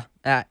good. Yeah,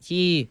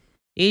 he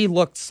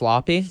looked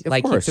sloppy.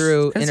 Of course, he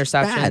threw 'cause it's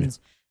interceptions,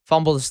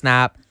 fumbled a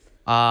snap,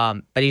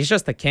 but he's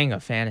just the king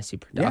of fantasy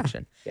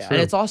production. Yeah.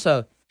 And it's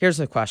also,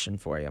 here's a question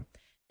for you.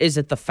 Is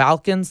it the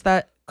Falcons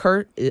that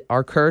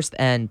are cursed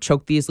and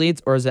choke these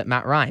leads, or is it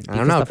Matt Ryan? I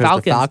don't know,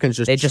 because the Falcons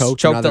just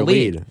choked the another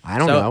lead. lead. I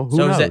don't know. Who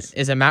knows?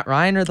 Is it Matt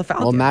Ryan or the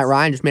Falcons? Well, Matt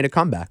Ryan just made a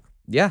comeback.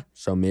 Yeah.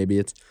 So maybe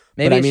it's...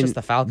 Maybe it's just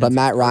the Falcons. But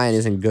Matt Ryan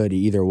isn't good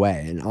either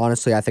way. And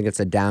honestly, I think it's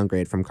a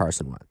downgrade from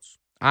Carson Wentz.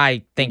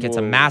 I think it's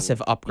a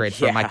massive upgrade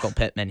for Yeah. Michael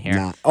Pittman here.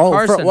 Nah.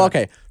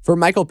 Carson, For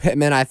Michael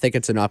Pittman, I think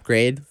it's an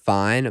upgrade.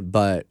 Fine.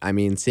 But,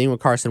 seeing what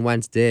Carson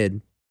Wentz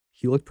did,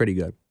 he looked pretty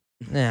good.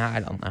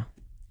 I don't know.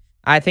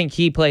 I think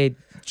he played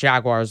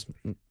Jaguars.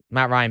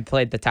 Matt Ryan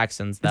played the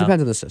Texans, though. It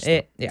depends on the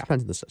system.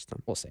 Depends on the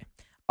system. We'll see.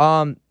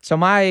 So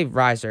my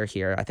riser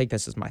here, I think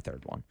this is my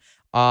third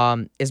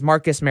one, is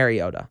Marcus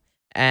Mariota.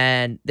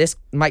 And this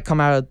might come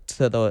out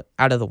of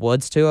the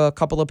woods to a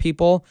couple of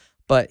people,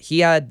 but he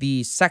had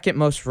the second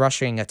most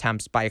rushing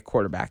attempts by a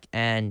quarterback,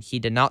 and he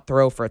did not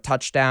throw for a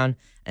touchdown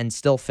and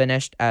still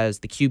finished as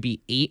the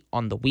QB 8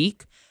 on the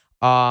week.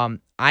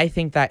 I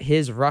think that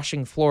his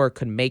rushing floor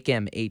could make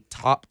him a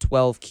top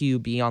 12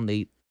 QB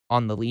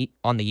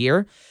on the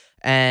year.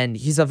 And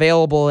he's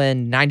available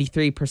in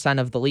 93%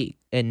 of the league,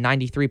 in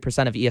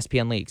 93% of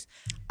ESPN leagues.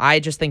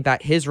 I just think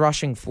that his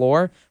rushing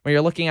floor, when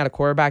you're looking at a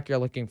quarterback, you're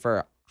looking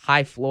for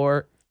high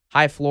floor,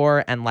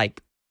 and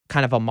like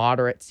kind of a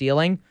moderate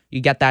ceiling.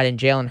 You get that in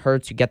Jalen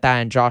Hurts, you get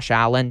that in Josh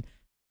Allen.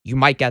 You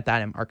might get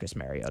that in Marcus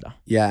Mariota.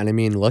 Yeah,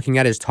 and looking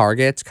at his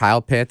targets,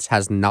 Kyle Pitts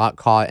has not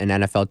caught an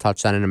NFL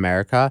touchdown in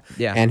America.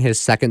 Yeah. And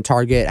his second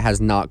target has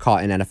not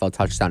caught an NFL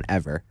touchdown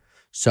ever.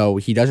 So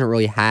he doesn't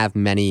really have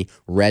many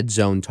red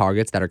zone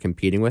targets that are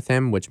competing with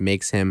him, which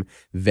makes him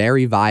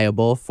very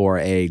viable for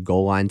a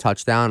goal line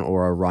touchdown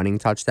or a running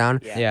touchdown.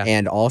 Yeah.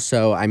 And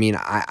also,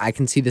 I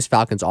can see this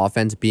Falcons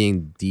offense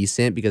being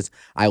decent because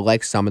I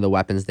like some of the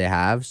weapons they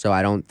have. So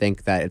I don't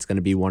think that it's going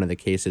to be one of the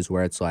cases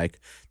where it's like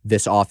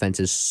this offense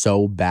is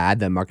so bad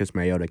that Marcus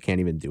Mariota can't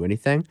even do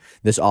anything.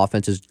 This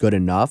offense is good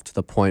enough to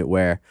the point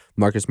where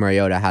Marcus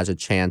Mariota has a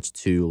chance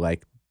to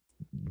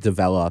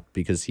develop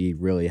because he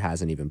really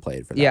hasn't even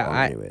played for that long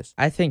anyways.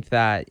 I think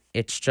that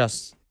it's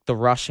just the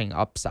rushing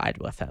upside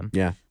with him.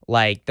 Yeah.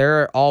 Like,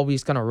 they're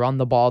always going to run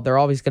the ball. They're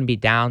always going to be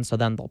down, so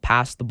then they'll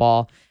pass the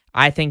ball.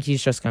 I think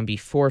he's just going to be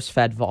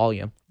force-fed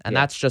volume, and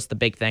that's just the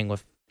big thing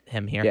with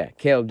him here. Yeah.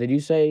 Caleb, did you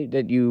say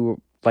that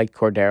you like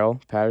Cordero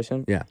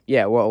Patterson? Yeah.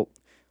 Yeah, well,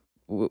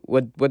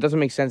 what doesn't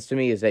make sense to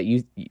me is that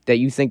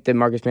you think that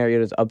Marcus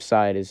Mariota's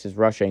upside is his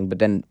rushing, but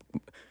then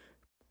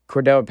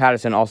Cordero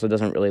Patterson also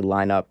doesn't really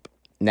line up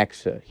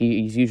next to.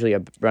 He's usually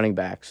a running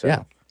back. So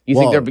Yeah.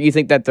 you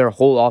think that their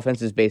whole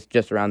offense is based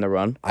just around the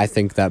run? I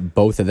think that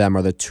both of them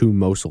are the two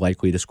most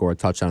likely to score a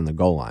touchdown on the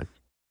goal line.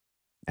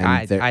 And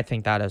I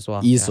think that as well.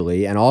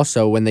 easily. And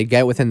also, when they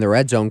get within the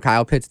red zone,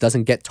 Kyle Pitts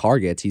doesn't get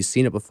targets. He's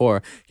seen it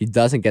before. He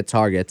doesn't get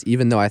targets,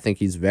 even though I think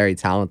he's very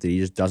talented. He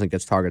just doesn't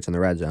get targets in the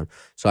red zone.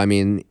 So,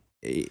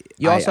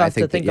 You also have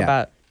to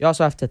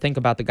think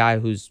about the guy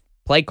who's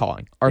play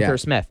calling, Arthur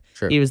Smith.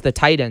 Sure. He was the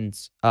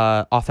Titans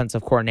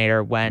offensive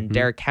coordinator when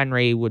Derrick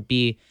Henry would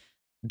be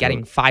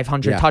getting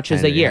 500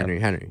 touches a year.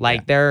 Henry.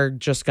 Like they're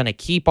just going to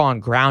keep on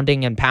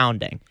grounding and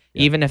pounding,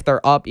 even if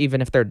they're up,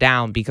 even if they're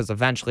down, because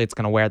eventually it's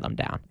going to wear them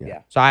down.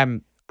 Yeah. So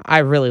I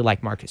really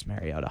like Marcus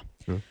Mariota.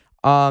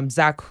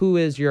 Zach, who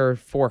is your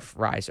fourth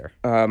riser?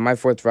 My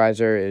fourth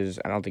riser is,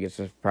 I don't think it's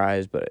a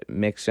surprise, but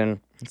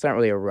Mixon. It's not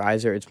really a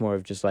riser. It's more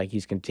of just like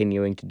he's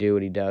continuing to do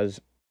what he does.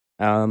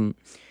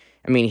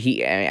 I mean,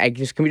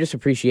 can we just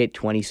appreciate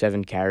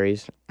 27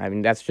 carries? I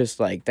mean,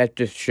 that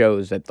just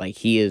shows that like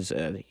he is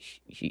a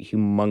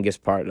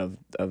humongous part of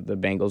the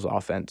Bengals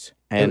offense.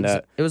 And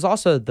it was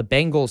also the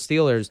Bengals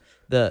Steelers.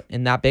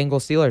 In that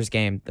Bengals Steelers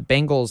game, the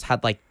Bengals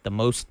had like the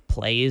most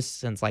plays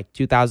since like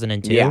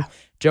 2002. Yeah.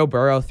 Joe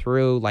Burrow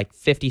threw like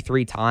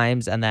 53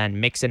 times, and then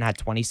Mixon had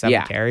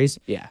 27 carries.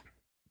 Yeah.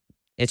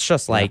 It's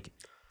just like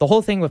the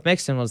whole thing with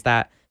Mixon was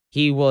that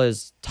he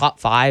was top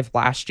 5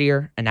 last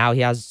year, and now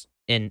he has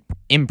an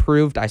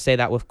improved, I say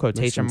that with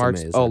quotation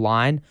marks,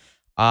 O-line.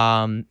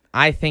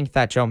 I think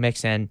that Joe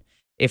Mixon,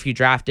 if you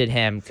drafted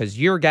him, because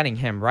you're getting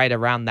him right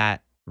around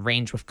that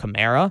range with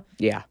Kamara.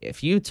 Yeah.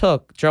 If you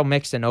took Joe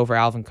Mixon over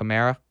Alvin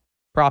Kamara,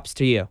 props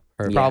to you.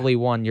 Probably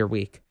won your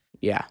week.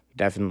 Yeah,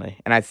 definitely.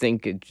 And I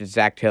think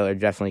Zach Taylor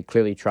definitely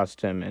clearly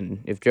trusts him.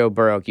 And if Joe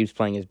Burrow keeps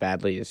playing as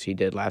badly as he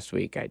did last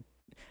week,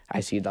 I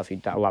see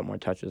definitely a lot more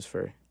touches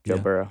for Joe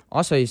Burrow.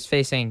 Also, he's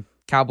facing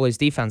Cowboys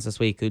defense this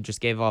week, who just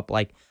gave up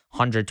like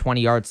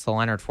 120 yards to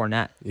Leonard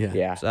Fournette.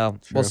 Yeah. So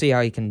we'll see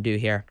how he can do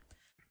here.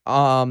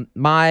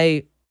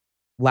 My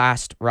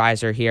last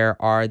riser here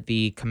are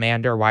the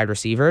Commander wide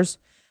receivers.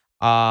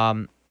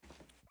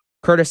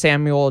 Curtis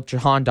Samuel,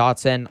 Jahan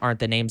Dotson aren't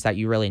the names that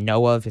you really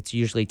know of. It's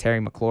usually Terry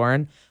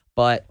McLaurin.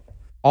 But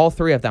all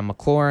three of them,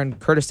 McLaurin,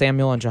 Curtis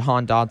Samuel, and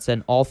Jahan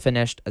Dotson, all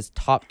finished as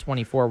top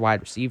 24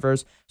 wide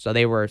receivers. So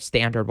they were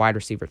standard wide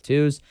receiver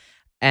 2s.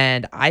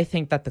 And I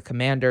think that the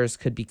Commanders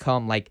could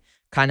become like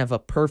kind of a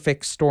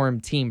perfect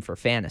storm team for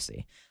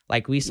fantasy.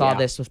 Like we saw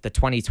this with the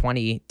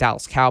 2020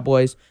 Dallas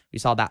Cowboys. We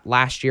saw that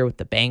last year with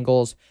the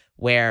Bengals,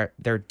 where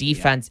their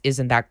defense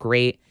isn't that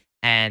great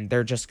and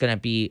they're just going to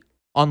be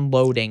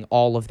unloading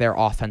all of their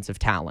offensive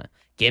talent.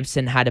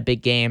 Gibson had a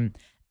big game,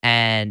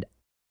 and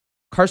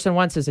Carson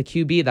Wentz is a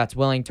QB that's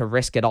willing to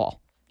risk it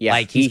all. Yeah,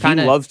 like he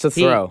loves to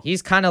throw.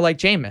 He's kind of like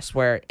Jameis,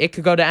 where it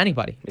could go to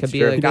anybody. It could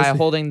be the guy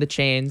holding the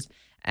chains,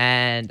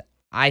 and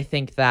I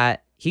think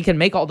that he can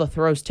make all the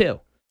throws too.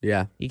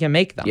 Yeah. He can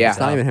make them. Yeah. It's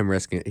not even him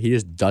risking it. He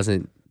just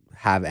doesn't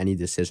have any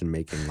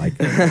decision-making like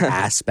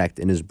aspect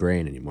in his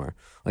brain anymore.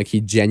 Like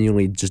he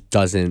genuinely just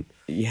doesn't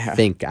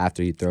think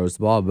after he throws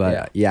the ball.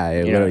 But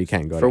it literally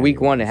can't go. For week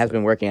one, it has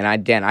been working.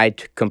 And I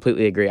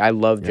completely agree. I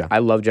love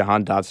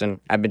Jahan Dotson.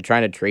 I've been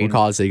trying to trade. What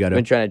college did you go to? I've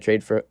been trying to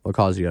trade for. What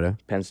college did you go to?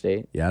 Penn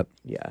State. Yep.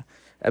 Yeah.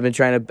 I've been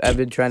trying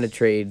to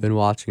trade. Been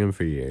watching him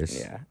for years.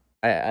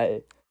 Yeah.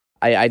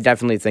 I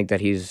definitely think that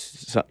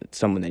he's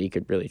someone that you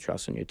could really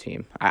trust in your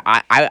team.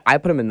 I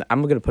put him in.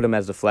 I'm gonna put him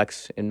as the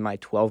flex in my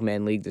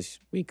 12-man league this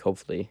week.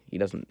 Hopefully he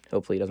doesn't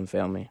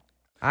fail me.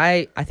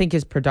 I think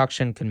his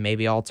production can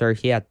maybe alter.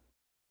 He had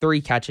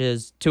 3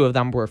 catches, 2 of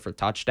them were for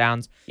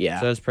touchdowns. Yeah.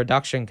 So his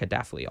production could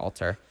definitely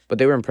alter. But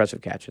they were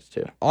impressive catches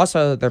too.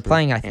 Also, they're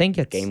playing. I think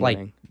it's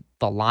like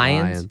the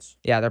Lions.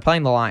 Yeah, they're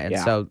playing the Lions.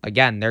 Yeah. So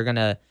again,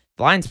 the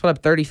Lions put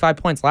up 35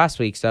 points last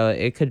week. So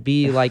it could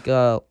be like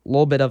a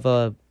little bit of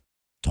a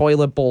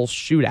toilet bowl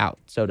shootout,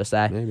 so to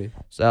say. Maybe.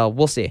 So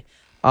we'll see.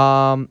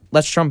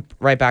 Let's jump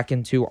right back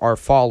into our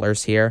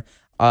fallers here.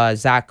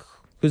 Zach,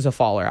 who's a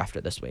faller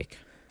after this week?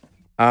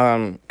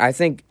 I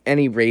think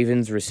any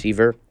Ravens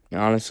receiver,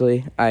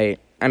 honestly. I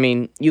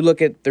mean, you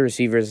look at the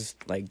receivers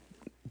like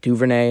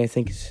Duvernay, I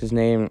think is his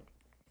name,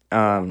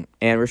 and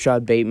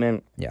Rashad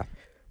Bateman. Yeah.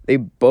 They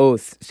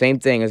both, same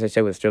thing as I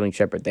said with Sterling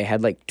Shepard. They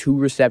had like 2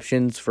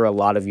 receptions for a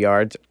lot of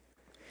yards.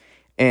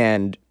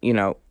 And,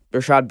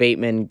 Rashad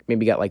Bateman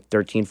maybe got like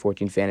 13,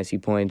 14 fantasy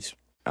points,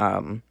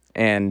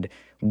 and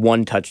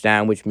 1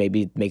 touchdown, which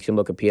maybe makes him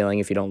look appealing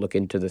if you don't look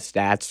into the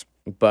stats.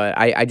 But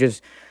I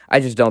just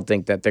don't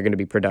think that they're going to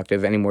be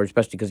productive anymore,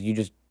 especially because you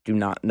just do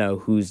not know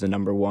who's the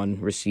number 1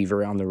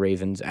 receiver on the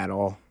Ravens at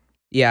all.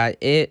 Yeah,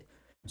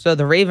 so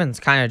the Ravens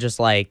kind of just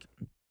like,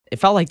 it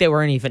felt like they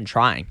weren't even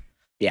trying.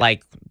 Yeah.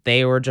 Like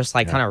they were just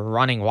like kind of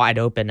running wide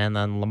open, and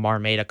then Lamar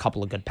made a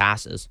couple of good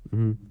passes.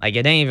 Mm-hmm. Like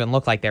it didn't even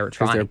look like they were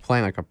trying. They're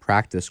playing like a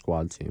practice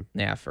squad team.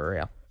 Yeah, for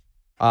real.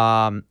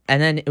 And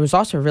then it was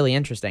also really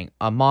interesting.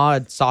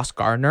 Ahmad Sauce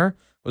Gardner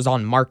was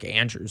on Mark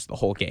Andrews the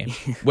whole game,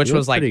 which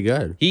was like pretty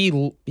good.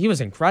 He was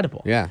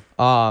incredible. Yeah.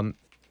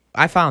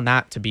 I found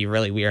that to be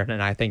really weird,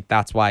 and I think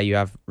that's why you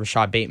have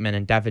Rashad Bateman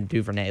and Devin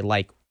Duvernay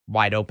like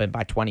wide open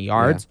by 20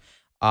 yards.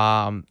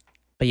 Yeah.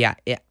 But yeah,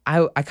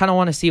 I kind of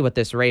want to see what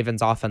this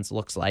Ravens offense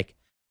looks like,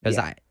 because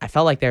I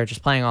felt like they were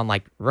just playing on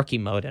like rookie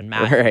mode and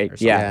Madden.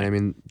 Right. Yeah. And I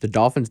mean, the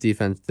Dolphins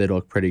defense did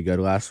look pretty good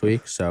last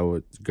week.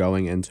 So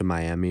going into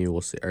Miami,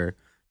 we'll see. Or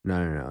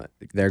no,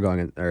 they're going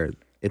in, or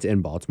it's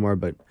in Baltimore,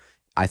 but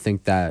I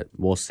think that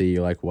we'll see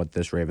like what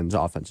this Ravens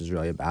offense is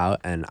really about.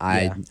 And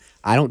I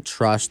don't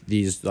trust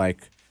these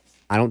like.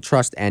 I don't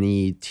trust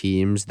any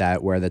teams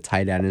that where the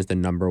tight end is the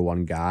number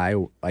one guy.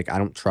 Like, I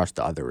don't trust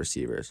the other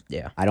receivers.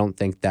 Yeah. I don't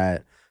think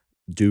that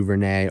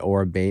Duvernay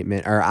or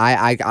Bateman, or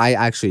I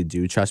actually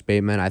do trust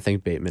Bateman. I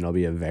think Bateman will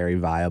be a very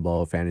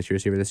viable fantasy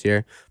receiver this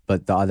year.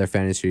 But the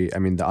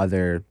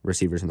other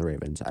receivers in the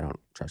Ravens, I don't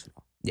trust at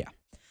all.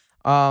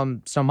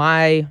 So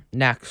my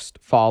next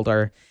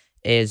folder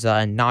is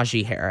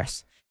Najee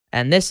Harris.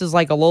 And this is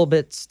like a little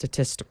bit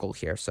statistical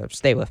here, so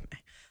stay with me.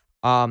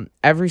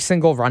 Every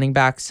single running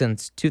back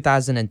since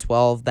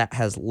 2012 that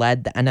has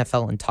led the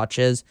NFL in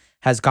touches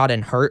has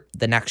gotten hurt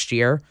the next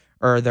year,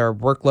 or their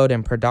workload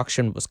and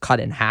production was cut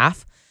in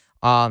half.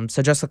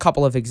 So just a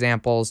couple of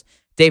examples.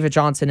 David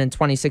Johnson in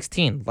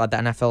 2016 led the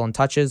NFL in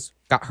touches,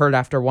 got hurt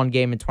after one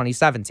game in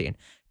 2017.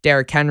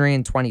 Derrick Henry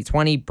in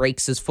 2020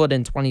 breaks his foot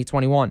in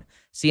 2021.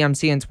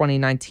 CMC in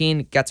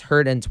 2019 gets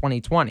hurt in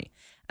 2020.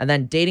 And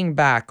then dating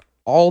back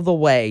all the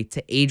way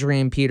to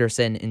Adrian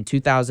Peterson in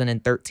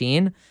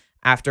 2013,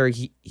 after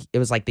it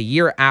was like the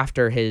year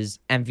after his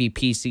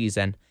MVP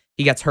season,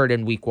 he gets hurt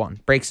in week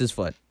 1, breaks his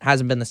foot,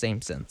 hasn't been the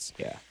same since.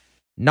 Yeah.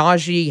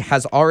 Najee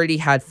has already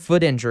had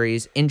foot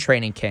injuries in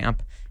training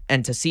camp,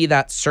 and to see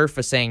that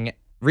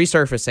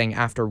resurfacing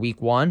after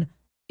week 1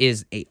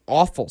 is a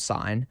awful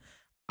sign.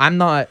 I'm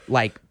not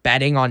like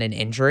betting on an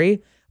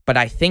injury, but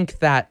I think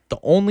that the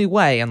only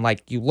way, and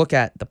like you look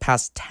at the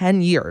past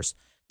 10 years,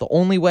 the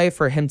only way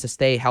for him to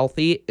stay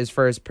healthy is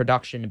for his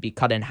production to be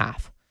cut in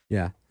half.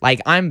 Yeah.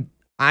 Like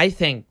I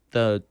think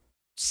the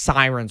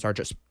sirens are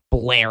just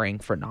blaring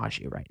for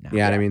Najee right now.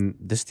 Yeah, and I mean,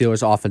 the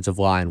Steelers' offensive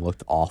line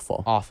looked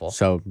awful. Awful.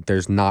 So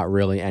there's not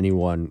really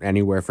anyone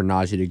anywhere for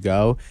Najee to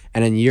go.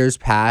 And in years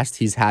past,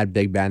 he's had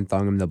Big Ben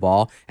throwing him the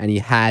ball, and he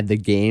had the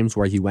games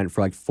where he went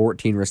for like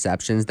 14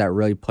 receptions that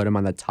really put him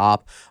on the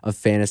top of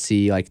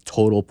fantasy like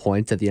total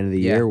points at the end of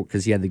the year,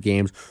 because he had the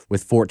games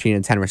with 14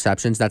 and 10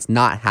 receptions. That's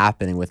not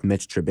happening with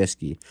Mitch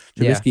Trubisky.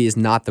 Trubisky is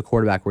not the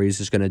quarterback where he's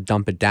just going to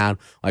dump it down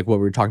like what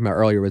we were talking about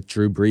earlier with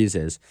Drew Brees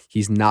is.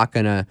 He's not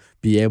going to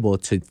be able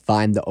to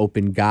find the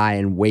open guy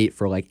and wait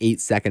for like 8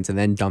 seconds and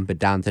then dump it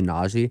down to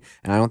Najee.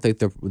 And I don't think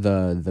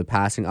the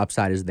passing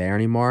upside is there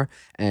anymore.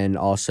 And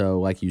also,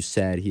 like you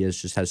said, he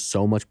just has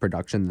so much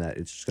production that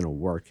it's just going to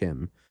work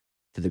him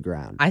to the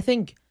ground. I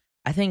think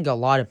a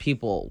lot of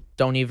people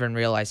don't even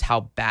realize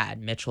how bad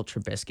Mitchell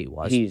Trubisky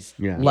was.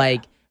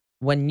 Like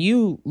when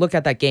you look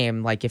at that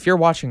game, like if you're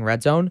watching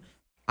Red Zone,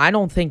 I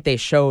don't think they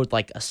showed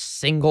like a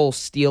single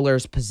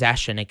Steelers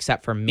possession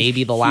except for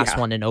maybe the last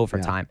one in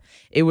overtime.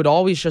 It would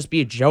always just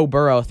be Joe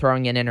Burrow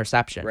throwing an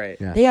interception. Right.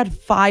 Yeah. They had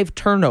 5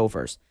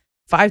 turnovers.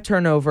 The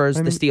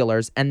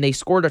Steelers, and they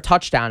scored a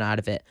touchdown out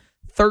of it.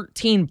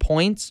 13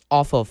 points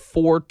off of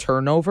 4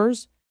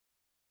 turnovers.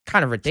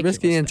 Kind of ridiculous.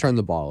 Trubisky didn't turn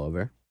the ball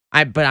over.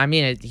 But I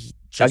mean,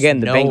 again,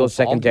 the Bengals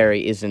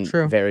secondary isn't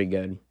very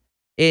good.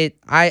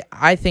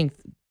 I think,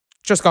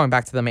 just going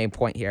back to the main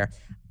point here,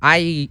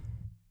 I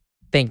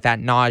think that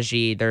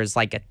Najee, there's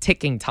like a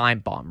ticking time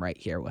bomb right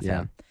here with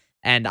him.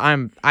 And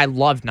I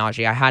love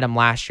Najee. I had him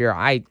last year.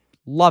 I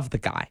love the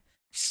guy.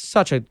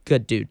 Such a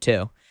good dude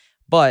too.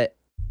 But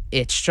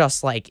it's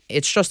just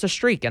a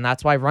streak, and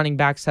that's why running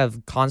backs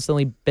have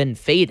constantly been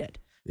faded.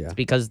 Yeah. It's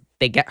because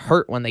they get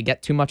hurt when they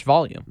get too much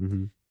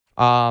volume.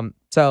 Mm-hmm.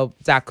 So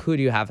Zach, who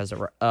do you have as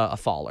a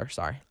faller?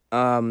 Sorry.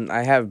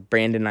 I have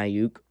Brandon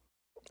Ayuk.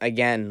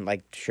 Again,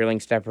 like Sterling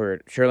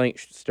Shepard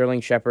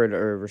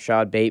or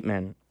Rashad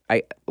Bateman.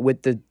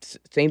 With the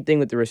same thing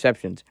with the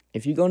receptions.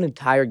 If you go an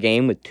entire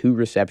game with 2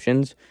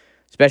 receptions,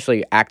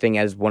 especially acting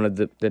as one of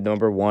the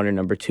number 1 or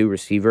number 2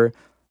 receiver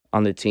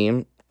on the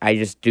team, I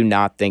just do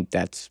not think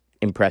that's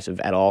impressive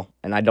at all.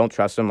 And I don't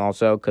trust him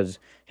also because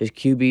his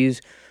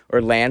QBs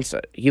or Lance,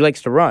 he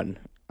likes to run.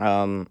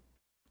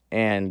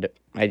 And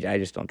I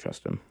just don't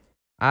trust him.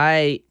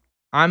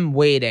 I'm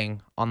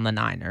waiting on the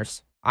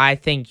Niners. I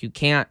think you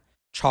can't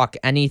chalk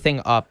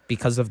anything up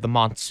because of the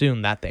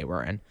monsoon that they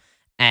were in.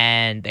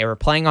 And they were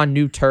playing on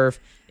new turf.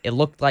 It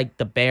looked like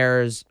the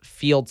Bears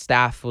field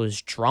staff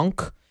was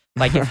drunk.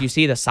 Like if you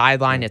see the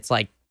sideline, it's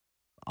like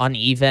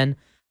uneven.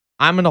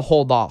 I'm going to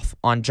hold off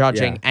on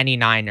judging any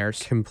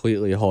Niners.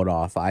 Completely hold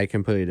off. I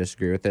completely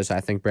disagree with this.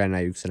 I think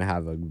Brandon Ayuk's going to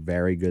have a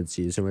very good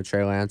season with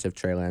Trey Lance if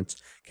Trey Lance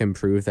can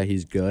prove that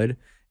he's good.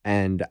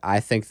 And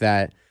I think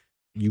that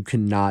you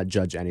cannot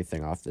judge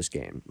anything off this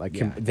game. Like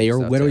they are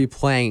literally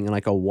playing in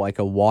like a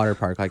water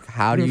park. Like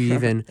how do you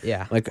even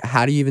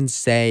how do you even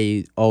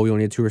say, oh, we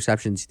only had 2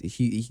 receptions?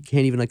 He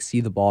can't even like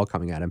see the ball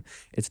coming at him.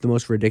 It's the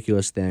most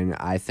ridiculous thing.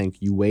 I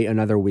think you wait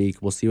another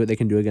week. We'll see what they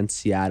can do against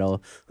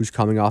Seattle, who's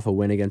coming off a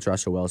win against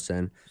Russell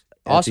Wilson.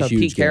 Also,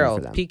 Pete Carroll,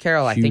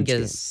 I think,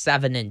 is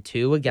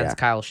 7-2 against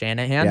Kyle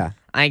Shanahan. Yeah.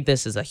 I think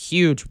this is a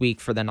huge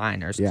week for the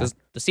Niners because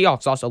the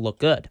Seahawks also look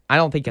good. I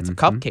don't think it's a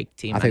cupcake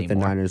team I think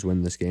anymore. the Niners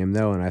win this game,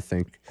 though, and I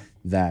think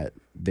that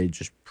they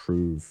just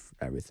prove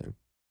everything.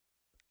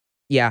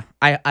 Yeah,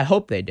 I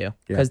hope they do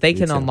because they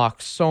can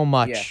unlock so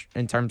much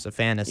in terms of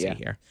fantasy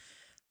here.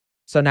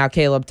 So now,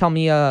 Caleb, tell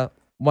me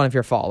one of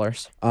your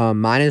fallers.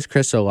 Mine is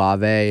Chris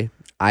Olave.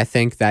 I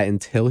think that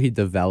until he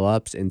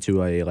develops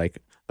into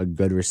a a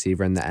good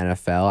receiver in the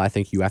NFL. I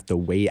think you have to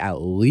wait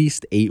at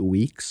least 8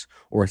 weeks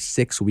or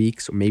 6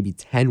 weeks, or maybe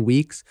 10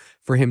 weeks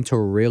for him to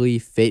really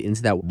fit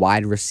into that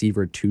wide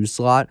receiver 2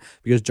 slot,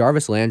 because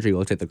Jarvis Landry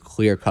looked at the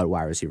clear-cut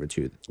wide receiver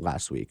 2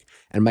 last week.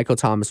 And Michael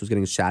Thomas was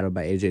getting shadowed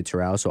by A.J.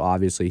 Terrell, so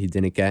obviously he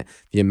didn't get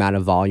the amount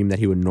of volume that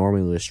he would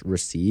normally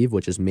receive,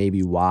 which is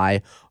maybe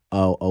why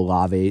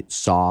Olave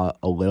saw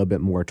a little bit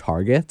more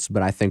targets.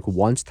 But I think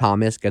once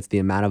Thomas gets the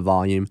amount of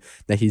volume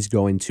that he's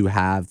going to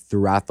have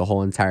throughout the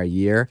whole entire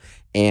year,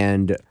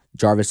 and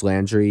Jarvis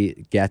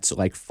Landry gets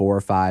like 4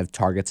 or 5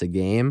 targets a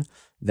game,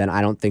 then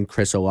I don't think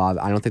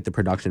the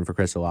production for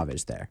Chris Olave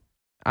is there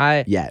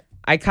yet.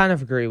 I kind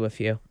of agree with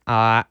you.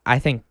 I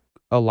think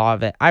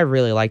Olave, I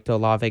really liked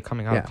Olave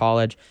coming out of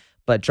college,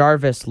 but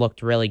Jarvis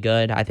looked really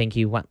good. I think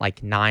he went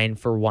like 9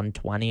 for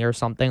 120 or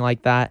something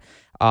like that.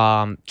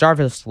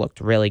 Jarvis looked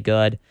really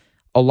good.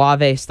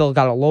 Olave still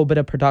got a little bit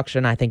of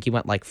production. I think he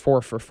went like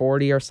 4 for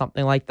 40 or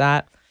something like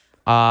that.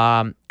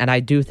 And I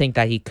do think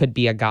that he could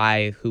be a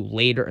guy who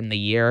later in the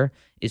year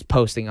is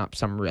posting up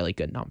some really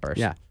good numbers.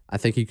 Yeah, I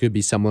think he could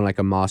be someone like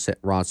a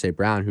Ron St.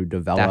 Brown who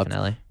developed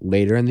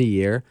later in the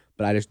year,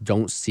 but I just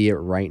don't see it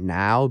right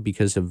now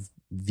because of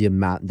the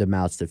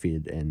amounts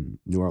defeated in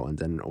New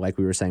Orleans. And like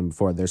we were saying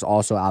before, there's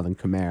also Alvin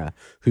Kamara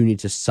who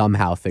needs to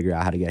somehow figure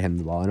out how to get him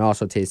the ball, and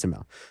also Taysom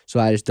Hill. So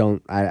I just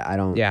don't. I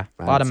don't. Yeah,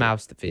 a lot of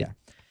mouths to feed.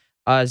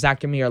 Yeah.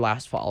 Zach, give me your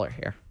last faller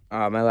here.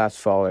 My last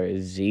faller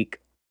is Zeke.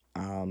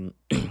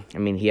 I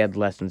mean, he had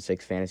less than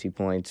 6 fantasy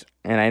points,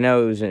 and I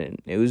know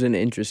it was an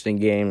interesting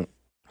game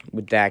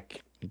with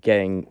Dak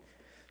getting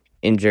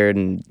injured,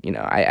 and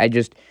I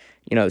just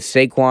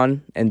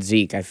Saquon and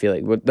Zeke. I feel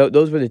like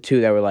those were the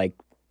two that were like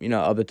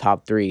of the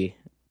top 3.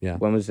 Yeah.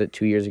 When was it?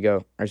 2 years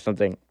ago or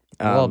something?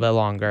 A little bit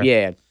longer.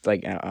 Yeah,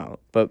 like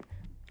but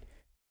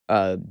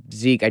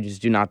Zeke, I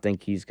just do not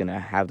think he's gonna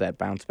have that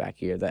bounce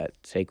back year that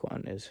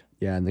Saquon is.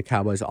 Yeah, and the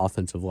Cowboys'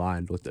 offensive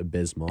line looked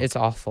abysmal. It's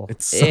awful.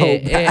 It's so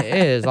bad.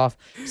 It is awful.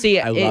 See,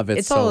 I love it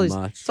it's so always,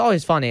 much. It's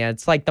always funny.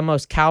 It's like the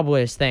most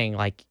Cowboys thing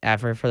like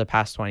ever for the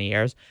past 20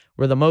 years,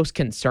 where the most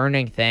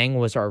concerning thing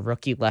was our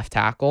rookie left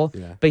tackle.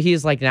 Yeah. But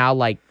he's like now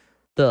like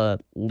the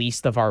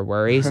least of our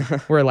worries.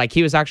 Where like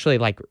he was actually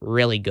like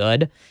really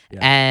good. Yeah.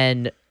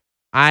 And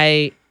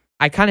I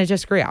kind of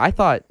disagree. I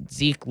thought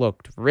Zeke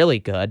looked really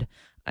good,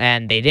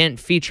 and they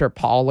didn't feature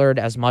Pollard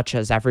as much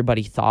as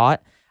everybody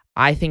thought.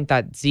 I think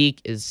that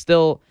Zeke is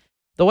still,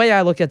 the way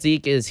I look at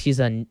Zeke is he's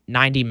a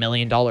 $90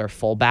 million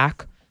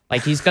fullback.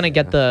 Like he's gonna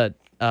get the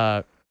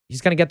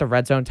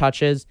red zone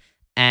touches,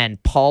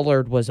 and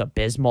Pollard was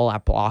abysmal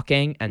at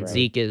blocking, and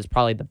Zeke is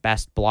probably the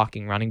best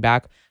blocking running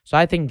back. So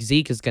I think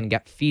Zeke is gonna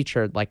get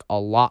featured like a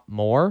lot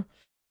more.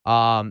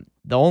 The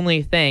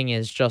only thing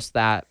is just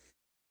that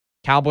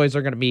Cowboys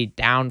are gonna be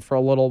down for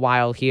a little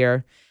while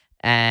here,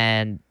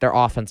 and their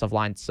offensive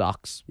line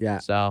sucks. Yeah.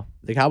 So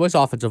the Cowboys'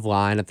 offensive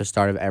line at the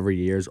start of every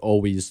year is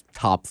always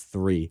top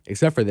 3,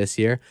 except for this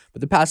year.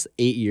 But the past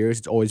 8 years,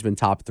 it's always been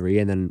top 3.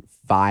 And then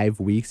 5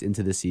 weeks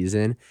into the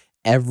season,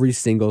 every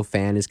single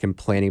fan is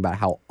complaining about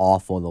how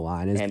awful the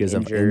line is because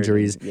of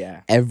injuries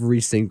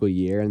every single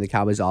year. And the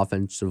Cowboys'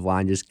 offensive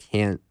line just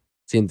can't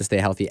seem to stay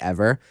healthy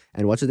ever.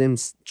 And what's his name?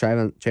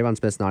 Trayvon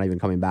Smith's not even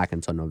coming back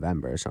until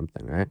November or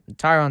something, right?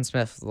 Tyron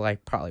Smith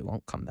like probably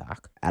won't come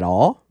back at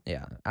all.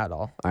 Yeah, at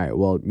all. All right.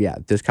 Well, yeah,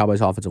 this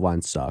Cowboys offensive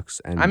line sucks.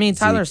 And I mean,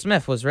 Tyler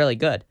Smith was really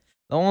good.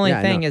 The only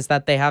thing is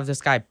that they have this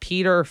guy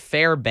Peter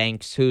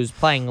Fairbanks who's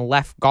playing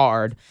left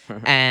guard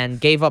and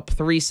gave up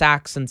 3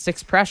 sacks and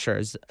 6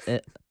 pressures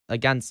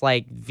against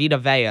like Vita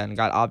Vea and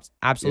got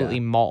absolutely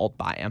mauled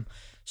by him.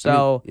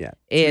 So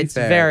it's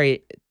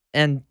very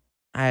and.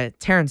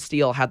 Terrence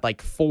Steele had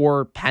like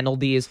 4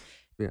 penalties.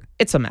 Yeah.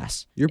 It's a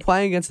mess. You're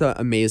playing against the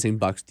amazing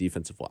Bucs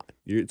defensive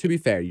line. To be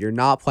fair, you're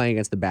not playing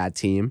against a bad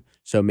team.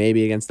 So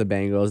maybe against the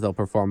Bengals they'll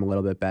perform a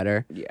little bit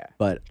better. Yeah.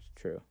 But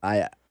true.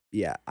 I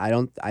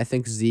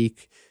think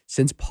Zeke,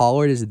 since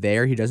Pollard is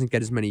there, he doesn't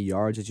get as many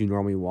yards as you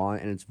normally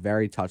want, and it's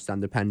very touchdown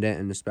dependent,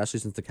 and especially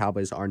since the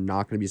Cowboys are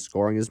not going to be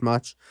scoring as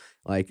much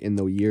like in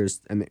the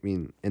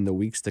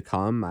weeks to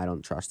come, I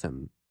don't trust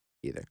him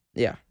either.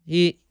 Yeah.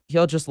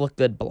 He'll just look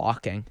good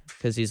blocking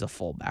because he's a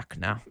fullback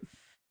now.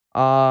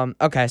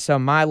 Okay, so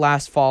my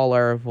last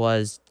faller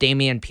was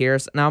Dameon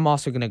Pierce, and I'm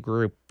also going to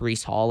group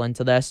Breece Hall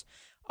into this.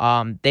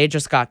 They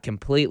just got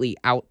completely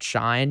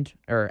outshined,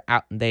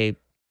 they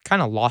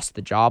kind of lost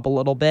the job a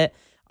little bit.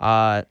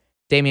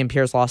 Dameon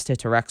Pierce lost it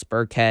to Rex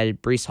Burkhead.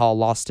 Breece Hall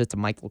lost it to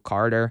Michael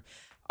Carter.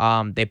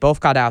 They both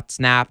got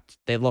outsnapped.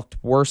 They looked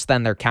worse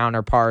than their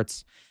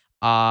counterparts.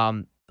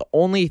 The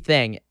only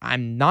thing,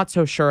 I'm not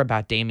so sure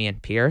about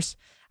Dameon Pierce.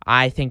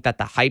 I think that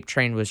the hype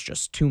train was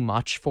just too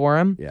much for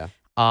him. Yeah.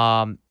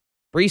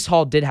 Breece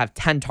Hall did have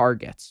 10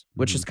 targets,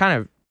 which is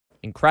kind of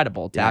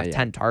incredible to have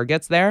 10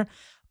 targets there.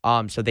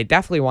 So they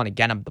definitely want to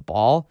get him the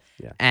ball.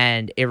 Yeah.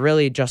 And it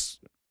really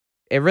just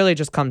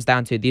comes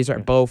down to these are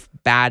both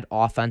bad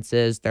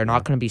offenses. They're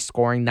not going to be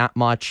scoring that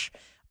much.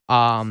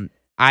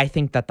 I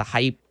think that the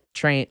hype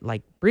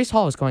Brees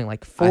Hall is going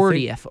like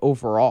 40th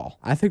overall.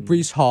 I think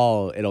Brees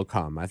Hall, it'll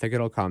come. I think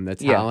it'll come. The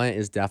Yeah. talent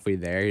is definitely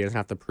there. He doesn't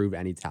have to prove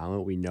any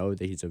talent. We know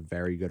that he's a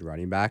very good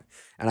running back.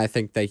 And I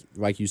think that,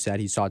 like you said,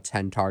 he saw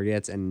 10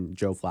 targets and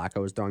Joe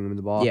Flacco was throwing him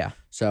the ball. Yeah.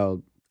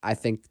 So I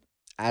think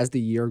as the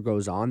year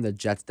goes on, the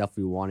Jets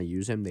definitely want to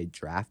use him. They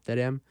drafted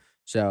him.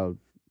 So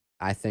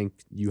I think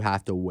you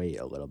have to wait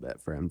a little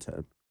bit for him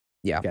to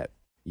get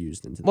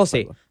used into the We'll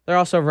see. playbook. They're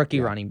also rookie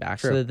Yeah, running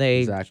backs, true. so they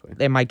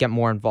Exactly. might get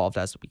more involved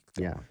as we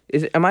go Yeah.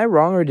 on. Am I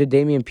wrong, or did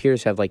Damian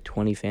Pierce have like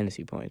 20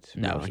 fantasy points?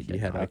 No, No, he he did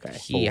had, not. like, Okay.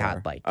 He had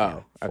 4. like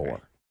Oh, okay.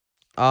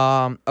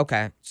 4.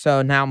 Okay.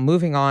 So now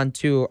moving on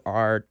to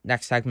our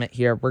next segment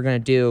here, we're gonna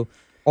do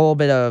a little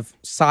bit of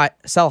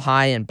sell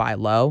high and buy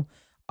low.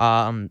 So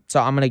I'm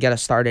gonna get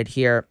us started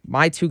here.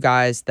 My two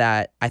guys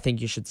that I think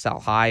you should sell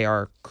high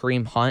are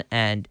Kareem Hunt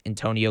and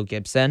Antonio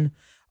Gibson.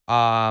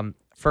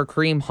 For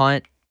Kareem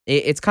Hunt,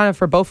 it's kind of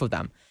for both of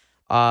them.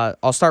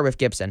 I'll start with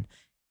Gibson.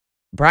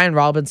 Brian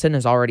Robinson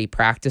is already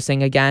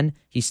practicing again.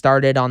 He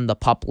started on the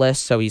PUP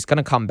list, so he's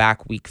gonna come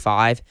back week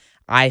 5.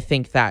 I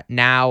think that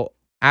now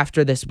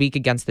after this week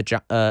against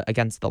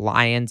the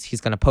Lions, he's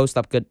gonna post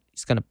good.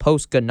 He's gonna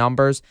post good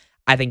numbers.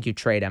 I think you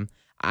trade him.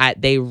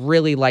 They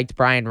really liked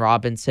Brian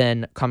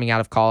Robinson coming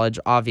out of college.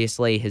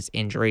 Obviously, his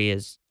injury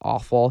is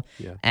awful,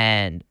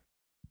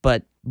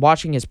 but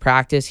watching his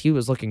practice, he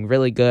was looking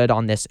really good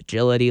on this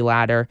agility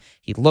ladder.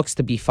 He looks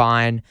to be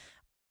fine.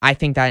 I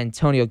think that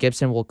Antonio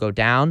Gibson will go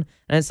down,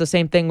 and it's the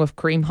same thing with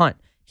Kareem Hunt.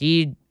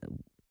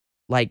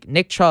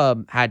 Nick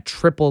Chubb had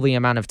triple the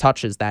amount of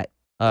touches that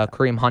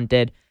Kareem Hunt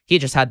did. He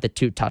just had the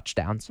 2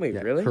 touchdowns. Wait,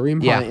 Yeah, really?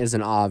 Kareem Yeah. Hunt is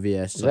an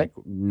obvious Is that-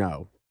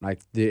 no.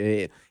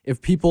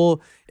 If people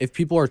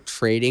are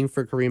trading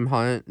for Kareem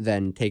Hunt,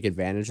 then take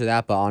advantage of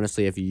that. But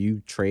honestly, if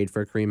you trade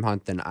for Kareem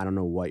Hunt, then I don't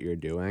know what you're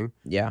doing.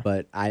 Yeah.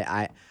 But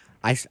I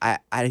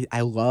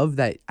love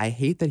that. I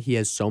hate that he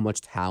has so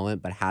much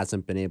talent but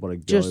hasn't been able to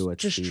go to a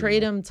Just team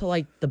trade like- him to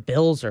like the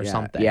Bills or Yeah.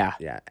 something. Yeah.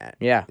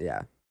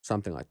 Yeah,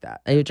 something like that.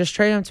 Just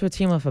trade him to a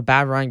team with a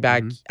bad running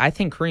back. Mhm. I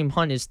think Kareem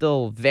Hunt is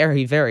still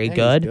very, very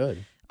Yeah, he's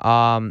good.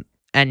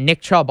 And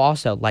Nick Chubb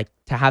also, like,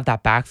 to have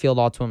that backfield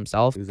all to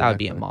himself, that would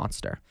be a Exactly.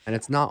 monster. And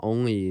it's not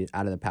only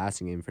out of the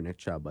passing game for Nick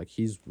Chubb. Like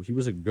he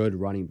was a good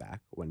running back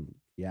when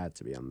he had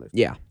to be on the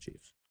Yeah.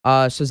 Chiefs.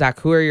 So Zach,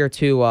 who are your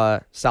 2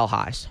 sell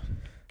highs?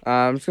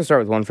 I'm just gonna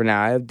start with one for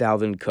now. I have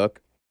Dalvin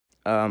Cook.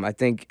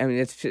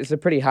 It's a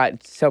pretty high.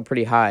 It's still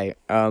pretty high.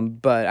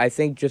 But I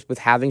think just with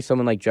having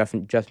someone like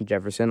Justin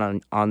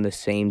Jefferson on the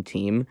same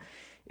team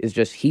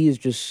he is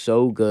just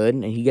so good,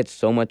 and he gets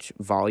so much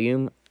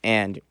volume.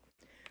 And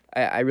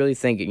I really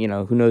think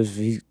who knows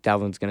if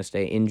Dalvin's gonna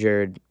stay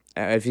injured,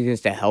 if he's gonna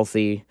stay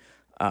healthy.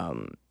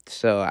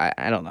 So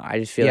I don't know. I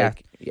just feel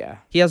like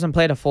He hasn't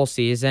played a full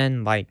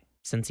season, like,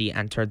 since he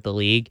entered the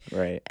league.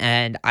 right.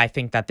 And I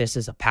think that this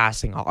is a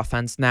passing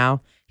offense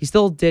now. He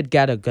still did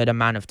get a good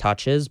amount of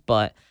touches,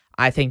 but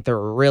I think they're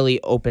really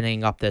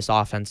opening up this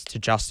offense to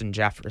Justin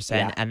Jefferson.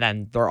 Yeah. And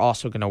then they're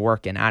also going to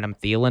work in Adam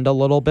Thielen a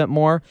little bit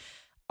more.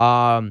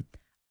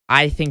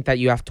 I think that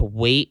you have to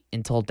wait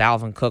until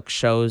Dalvin Cook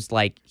shows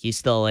like he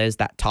still is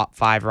that top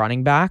 5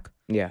 running back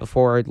Yeah.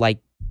 before like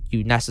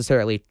you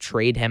necessarily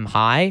trade him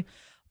high.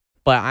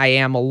 But I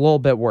am a little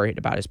bit worried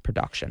about his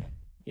production.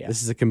 Yeah.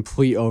 This is a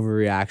complete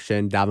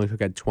overreaction. Dalvin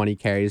Cook had 20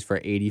 carries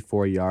for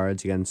 84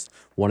 yards against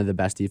one of the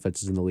best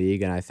defenses in the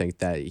league, and I think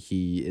that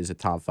he is a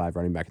top 5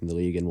 running back in the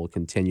league and will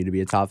continue to be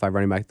a top 5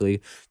 running back in the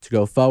league to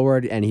go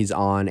forward, and he's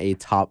on a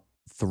top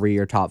 3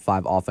 or top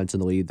 5 offense in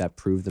the league that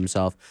proved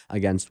themselves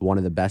against one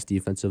of the best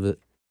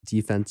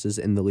defenses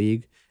in the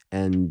league,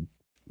 and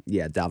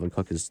yeah, Dalvin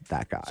Cook is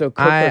that guy. So Cook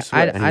I or Swift?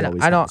 And he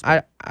always has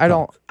been.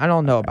 I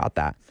don't know about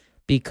that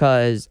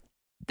because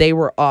they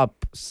were up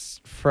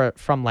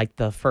from like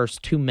the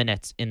first 2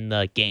 minutes in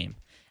the game,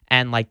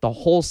 and like the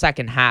whole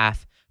second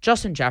half,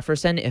 Justin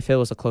Jefferson, if it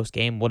was a close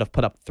game, would have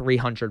put up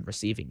 300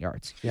 receiving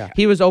yards. Yeah.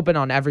 He was open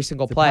on every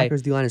single the play,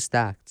 Packers D-line is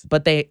stacked.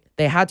 but they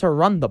had to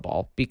run the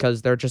ball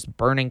because they're just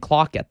burning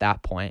clock at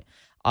that point.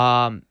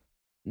 I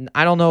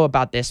don't know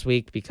about this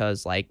week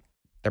because like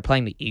they're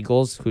playing the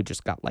Eagles, who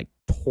just got like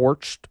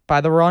torched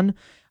by the run.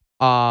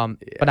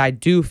 But I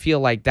do feel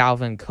like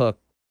Dalvin Cook,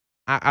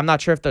 I'm not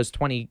sure if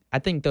I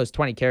think those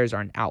 20 carries are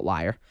an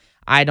outlier.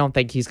 I don't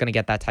think he's going to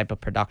get that type of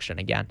production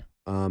again.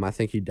 I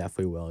think he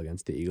definitely will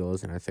against the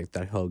Eagles, and I think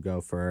that he'll go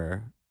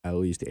for at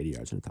least 80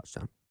 yards and a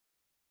touchdown.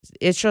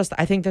 It's just,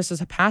 I think this is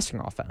a passing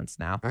offense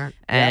now. All right.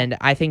 And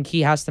I think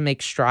he has to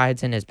make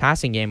strides in his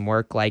passing game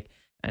work.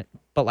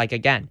 But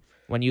again,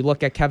 when you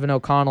look at Kevin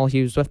O'Connell,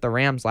 he was with the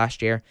Rams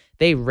last year.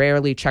 They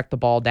rarely check the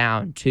ball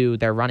down to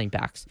their running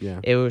backs. Yeah.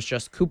 It was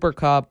just Cooper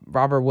Kupp,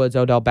 Robert Woods,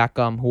 Odell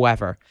Beckham,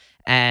 whoever.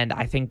 And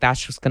I think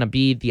that's just going to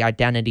be the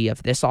identity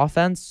of this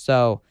offense.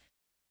 So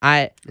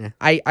I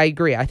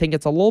agree. I think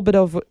it's a little bit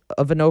of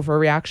an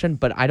overreaction,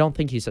 but I don't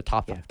think he's a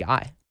top 5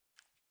 guy.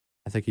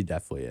 I think he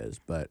definitely is,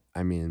 but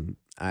I mean,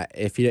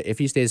 if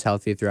he stays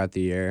healthy throughout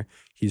the year,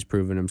 he's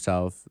proven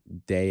himself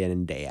day in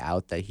and day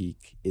out that he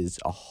is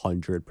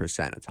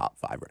 100% a top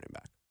 5 running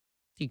back.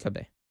 He could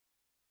be.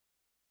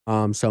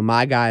 So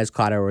my guy is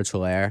Clyde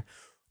Edwards-Helaire.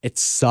 It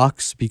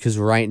sucks because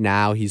right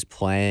now he's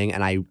playing,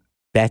 and I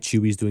bet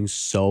you he's doing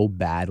so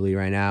badly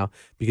right now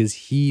because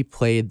he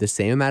played the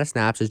same amount of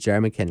snaps as Jerry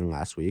McKinnon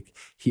last week.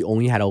 He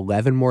only had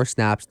 11 more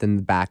snaps than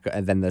the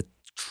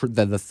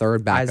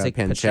third backup, Isaac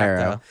Panchero,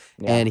 Pacheco.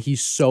 Yeah. and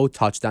he's so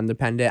touchdown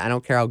dependent. I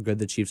don't care how good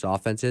the Chiefs'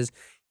 offense is.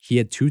 He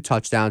had 2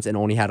 touchdowns and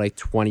only had like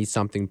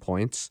 20-something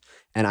points,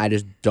 and I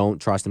just don't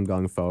trust him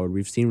going forward.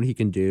 We've seen what he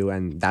can do,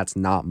 and that's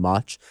not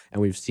much,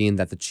 and we've seen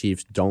that the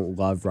Chiefs don't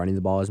love running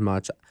the ball as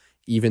much.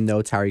 Even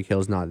though Tyreek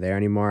Hill's not there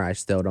anymore, I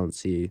still don't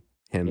see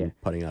him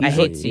putting up I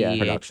hate any CEH.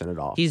 production at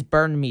all. He's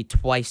burned me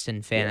twice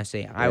in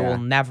fantasy. I will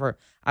Yeah.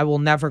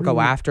 never go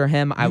after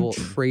him. I You will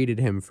traded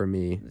him for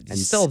me and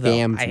still though.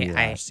 scammed me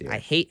last year. I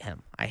hate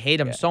him. I hate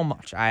him Yeah. so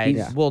much.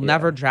 I will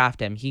never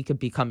draft him. He could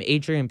become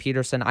Adrian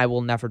Peterson. I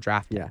will never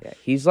draft him. Yeah,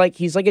 he's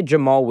like a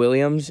Jamal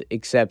Williams,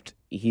 except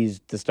he's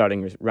the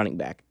starting running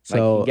back.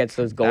 So, like he gets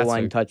those goal That's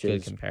line a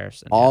touches. Good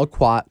comparison. All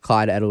Clyde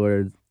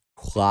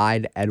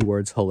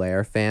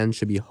Edwards-Helaire fans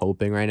should be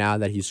hoping right now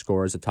that he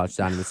scores a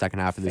touchdown in the second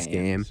half of this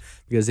game,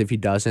 because if he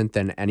doesn't,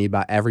 then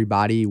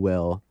everybody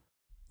will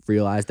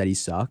realize that he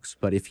sucks.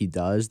 But if he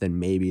does, then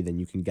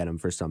you can get him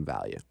for some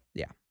value.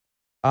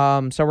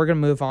 So we're gonna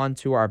move on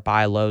to our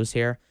buy lows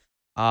here.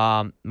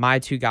 My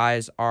 2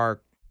 guys are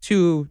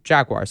 2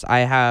 Jaguars. I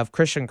have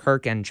Christian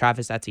Kirk and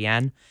Travis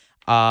Etienne.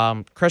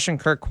 Christian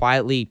Kirk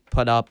quietly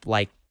put up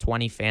like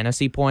 20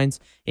 fantasy points.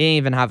 He didn't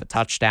even have a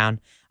touchdown.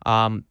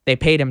 They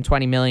paid him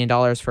 $20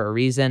 million for a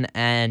reason,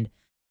 and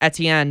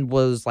Etienne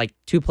was like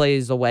 2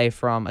 plays away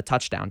from a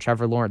touchdown.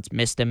 Trevor Lawrence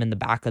missed him in the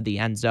back of the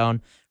end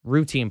zone.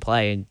 Routine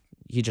play,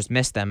 he just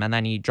missed them, and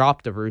then he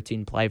dropped a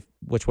routine play,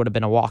 which would have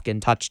been a walk-in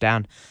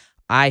touchdown.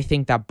 I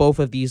think that both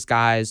of these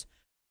guys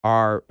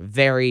are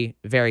very,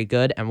 very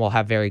good and will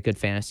have very good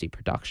fantasy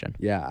production.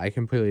 Yeah, I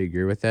completely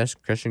agree with this.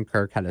 Christian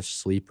Kirk had a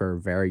sleeper,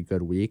 very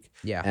good week.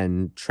 Yeah.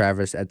 And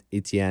Travis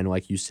Etienne,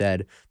 like you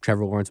said,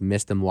 Trevor Lawrence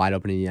missed him wide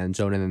open in the end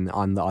zone, and then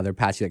on the other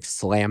pass, he like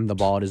slammed the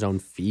ball at his own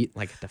feet.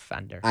 Like a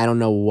defender. I don't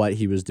know what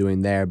he was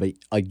doing there, but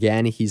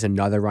again, he's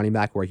another running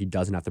back where he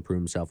doesn't have to prove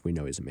himself. We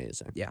know he's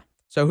amazing. Yeah.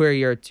 So who are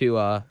your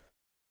 2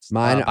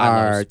 Mine buy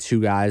are lows?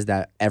 2 guys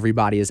that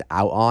everybody is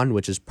out on,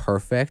 which is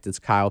perfect. It's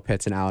Kyle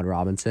Pitts and Allen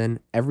Robinson.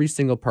 Every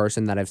single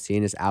person that I've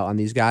seen is out on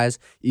these guys,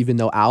 even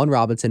though Allen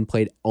Robinson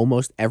played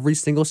almost every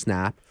single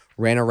snap,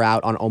 ran a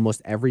route on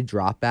almost every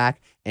drop back,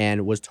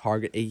 and was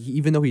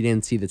even though he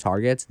didn't see the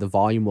targets, the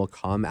volume will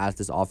come as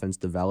this offense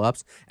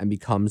develops and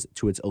becomes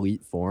to its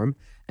elite form.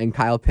 And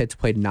Kyle Pitts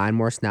played 9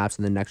 more snaps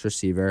than the next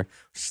receiver,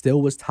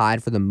 still was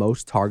tied for the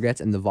most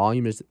targets, and the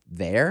volume is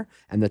there,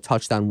 and the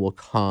touchdown will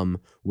come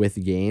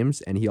with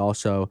games. And he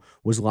also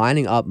was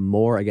lining up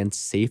more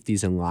against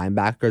safeties and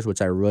linebackers,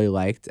 which I really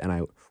liked,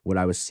 and what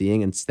I was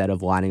seeing, instead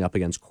of lining up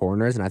against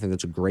corners. And I think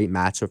that's a great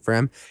matchup for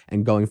him.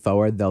 And going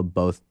forward, they'll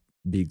both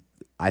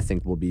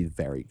will be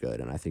very good,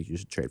 and I think you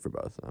should trade for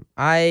both of them.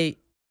 I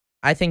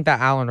think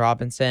that Allen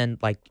Robinson,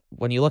 like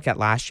when you look at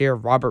last year,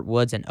 Robert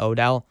Woods and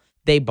Odell,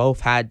 they both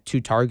had 2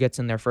 targets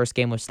in their first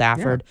game with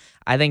Stafford.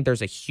 I think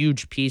there's a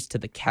huge piece to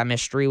the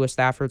chemistry with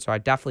Stafford, so I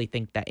definitely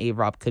think that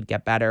A-Rob could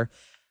get better.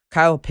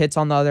 Kyle Pitts,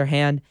 on the other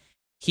hand,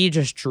 he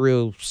just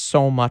drew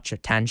so much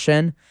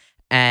attention,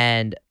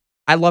 and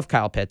I love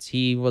Kyle Pitts.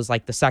 He was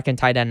like the second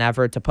tight end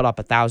ever to put up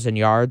 1,000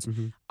 yards.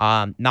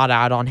 Not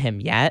out on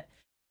him yet,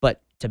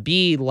 but to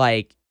be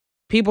like,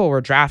 people were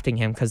drafting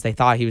him because they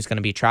thought he was going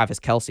to be Travis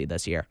Kelce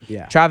this year.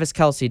 Yeah. Travis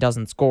Kelce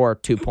doesn't score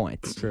 2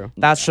 points. True.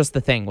 That's just the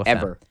thing with him.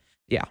 Ever.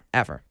 Yeah,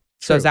 ever.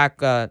 So, True. Zach,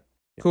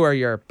 who are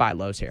your buy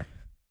lows here?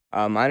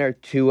 Mine are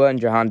Tua and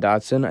Jahan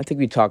Dotson. I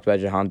think we talked about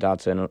Jahan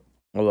Dotson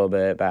a little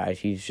bit, but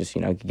he's just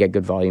could get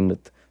good volume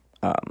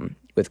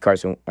with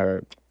Carson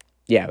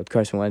with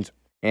Carson Wentz.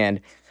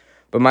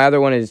 But my other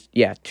one is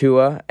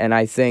Tua, and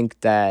I think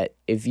that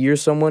if you're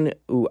someone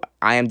who,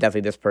 I am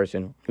definitely this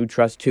person who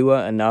trusts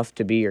Tua enough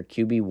to be your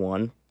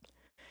QB1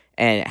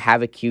 and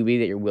have a QB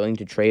that you're willing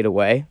to trade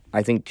away,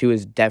 I think Tua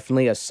is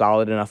definitely a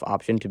solid enough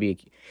option to be a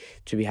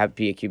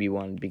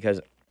QB1,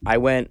 because I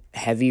went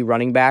heavy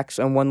running backs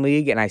on one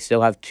league and I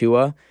still have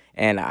Tua,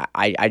 and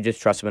I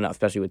just trust him enough,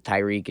 especially with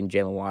Tyreek and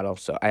Jalen Waddle.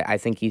 So I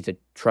think he's a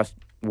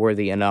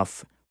trustworthy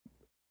enough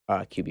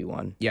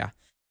QB1. Yeah.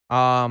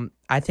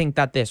 I think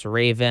that this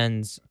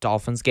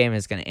Ravens-Dolphins game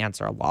is going to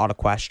answer a lot of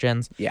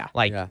questions. Yeah.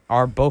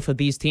 Are both of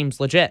these teams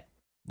legit?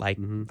 I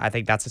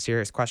think that's a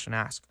serious question to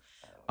ask.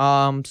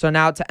 So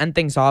now to end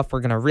things off, we're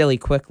going to really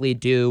quickly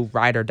do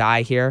ride or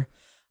die here.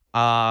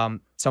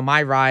 So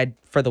my ride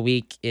for the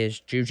week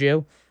is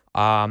Juju.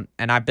 And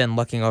I've been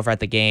looking over at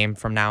the game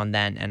from now and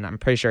then, and I'm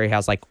pretty sure he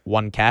has like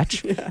 1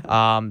 catch.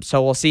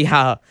 So we'll see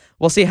how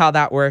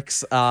that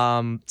works.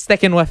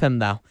 Sticking with him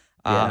though.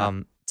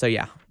 So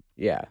yeah.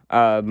 Yeah.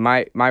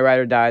 My ride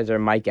or dies are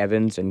Mike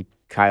Evans and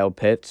Kyle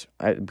Pitts.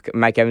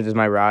 Mike Evans is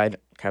my ride.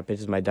 Kyle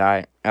Pitts is my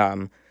die.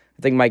 I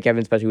think Mike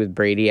Evans, especially with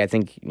Brady, I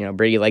think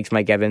Brady likes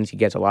Mike Evans. He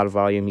gets a lot of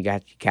volume. He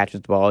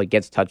catches the ball. He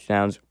gets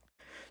touchdowns.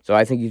 So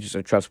I think he's just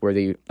a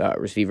trustworthy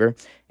receiver.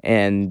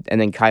 And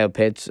then Kyle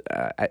Pitts,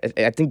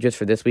 I think just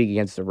for this week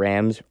against the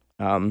Rams,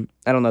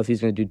 I don't know if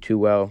he's going to do too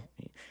well.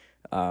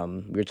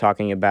 We were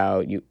talking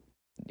about you.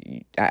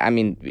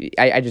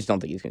 I just don't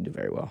think he's going to do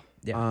very well.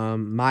 Yeah.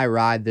 My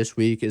ride this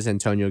week is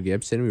Antonio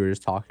Gibson. We were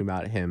just talking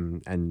about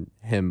him and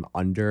him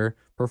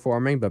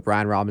underperforming, but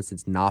Brian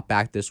Robinson's not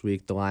back this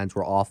week. The Lions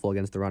were awful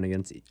against the run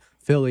against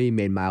Philly,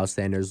 made Miles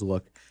Sanders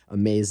look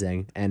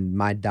amazing. And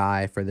my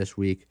die for this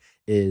week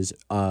is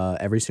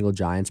every single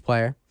Giants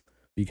player,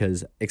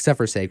 because except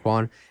for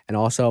Saquon. And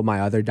also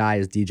my other die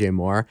is DJ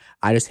Moore.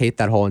 I just hate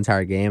that whole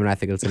entire game, and I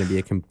think it's going to be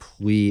a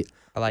complete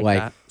I like like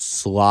that.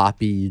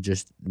 sloppy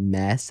just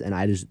mess. And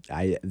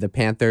the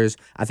Panthers,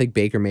 I think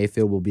Baker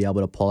Mayfield will be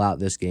able to pull out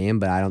this game,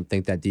 but I don't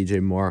think that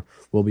DJ Moore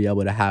will be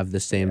able to have the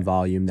same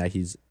volume that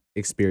he's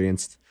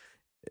experienced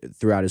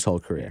throughout his whole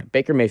career.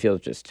 Baker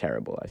Mayfield's just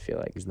terrible, I feel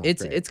like. He's not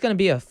It's great. it's going to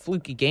be a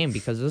fluky game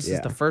because this is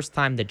Yeah. the first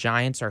time the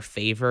Giants are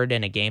favored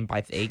in a game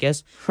by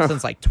Vegas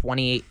since like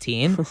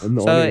 2018. And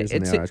the So only reason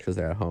it's they are is because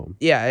they're at home.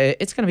 yeah,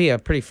 it's going to be a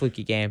pretty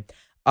fluky game.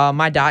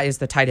 My die is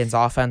the Titans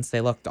offense.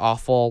 They looked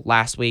awful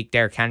last week.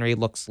 Derrick Henry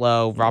looked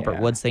slow. Robert Yeah.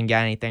 Woods didn't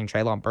get anything.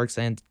 Treylon Burks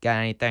didn't get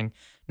anything.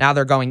 Now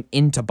they're going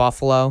into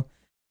Buffalo.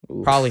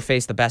 Oof. Probably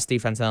face the best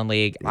defense in the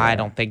league. I Yeah.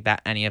 don't think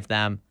that any of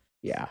them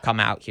Yeah. come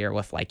out here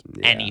with like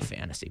Yeah. any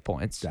fantasy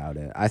points. Doubt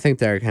it. I think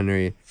Derrick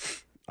Henry,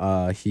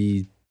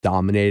 he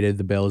dominated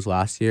the Bills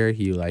last year.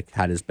 He like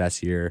had his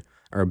best year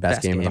or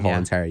best game of the game, whole yeah.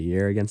 entire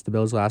year against the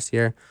Bills last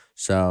year.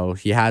 So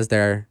he has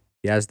their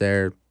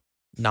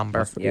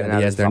Number. Yeah, he now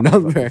has there's their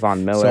Von- number.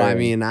 Von Miller. So I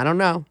mean, I don't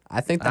know. I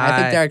think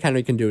Derrick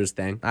Henry can do his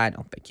thing. I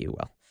don't think you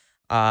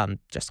will.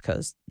 Just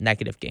because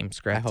negative game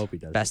script. I hope he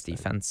does. Best his thing.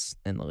 defense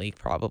in the league,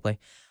 probably.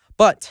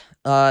 But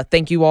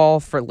thank you all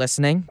for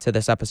listening to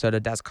this episode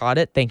of Des Caught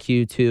It. Thank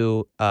you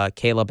to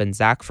Caleb and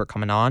Zach for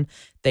coming on.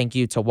 Thank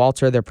you to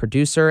Walter, the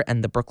producer,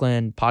 and the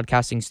Brooklyn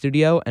Podcasting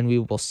Studio. And we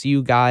will see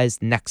you guys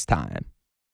next time.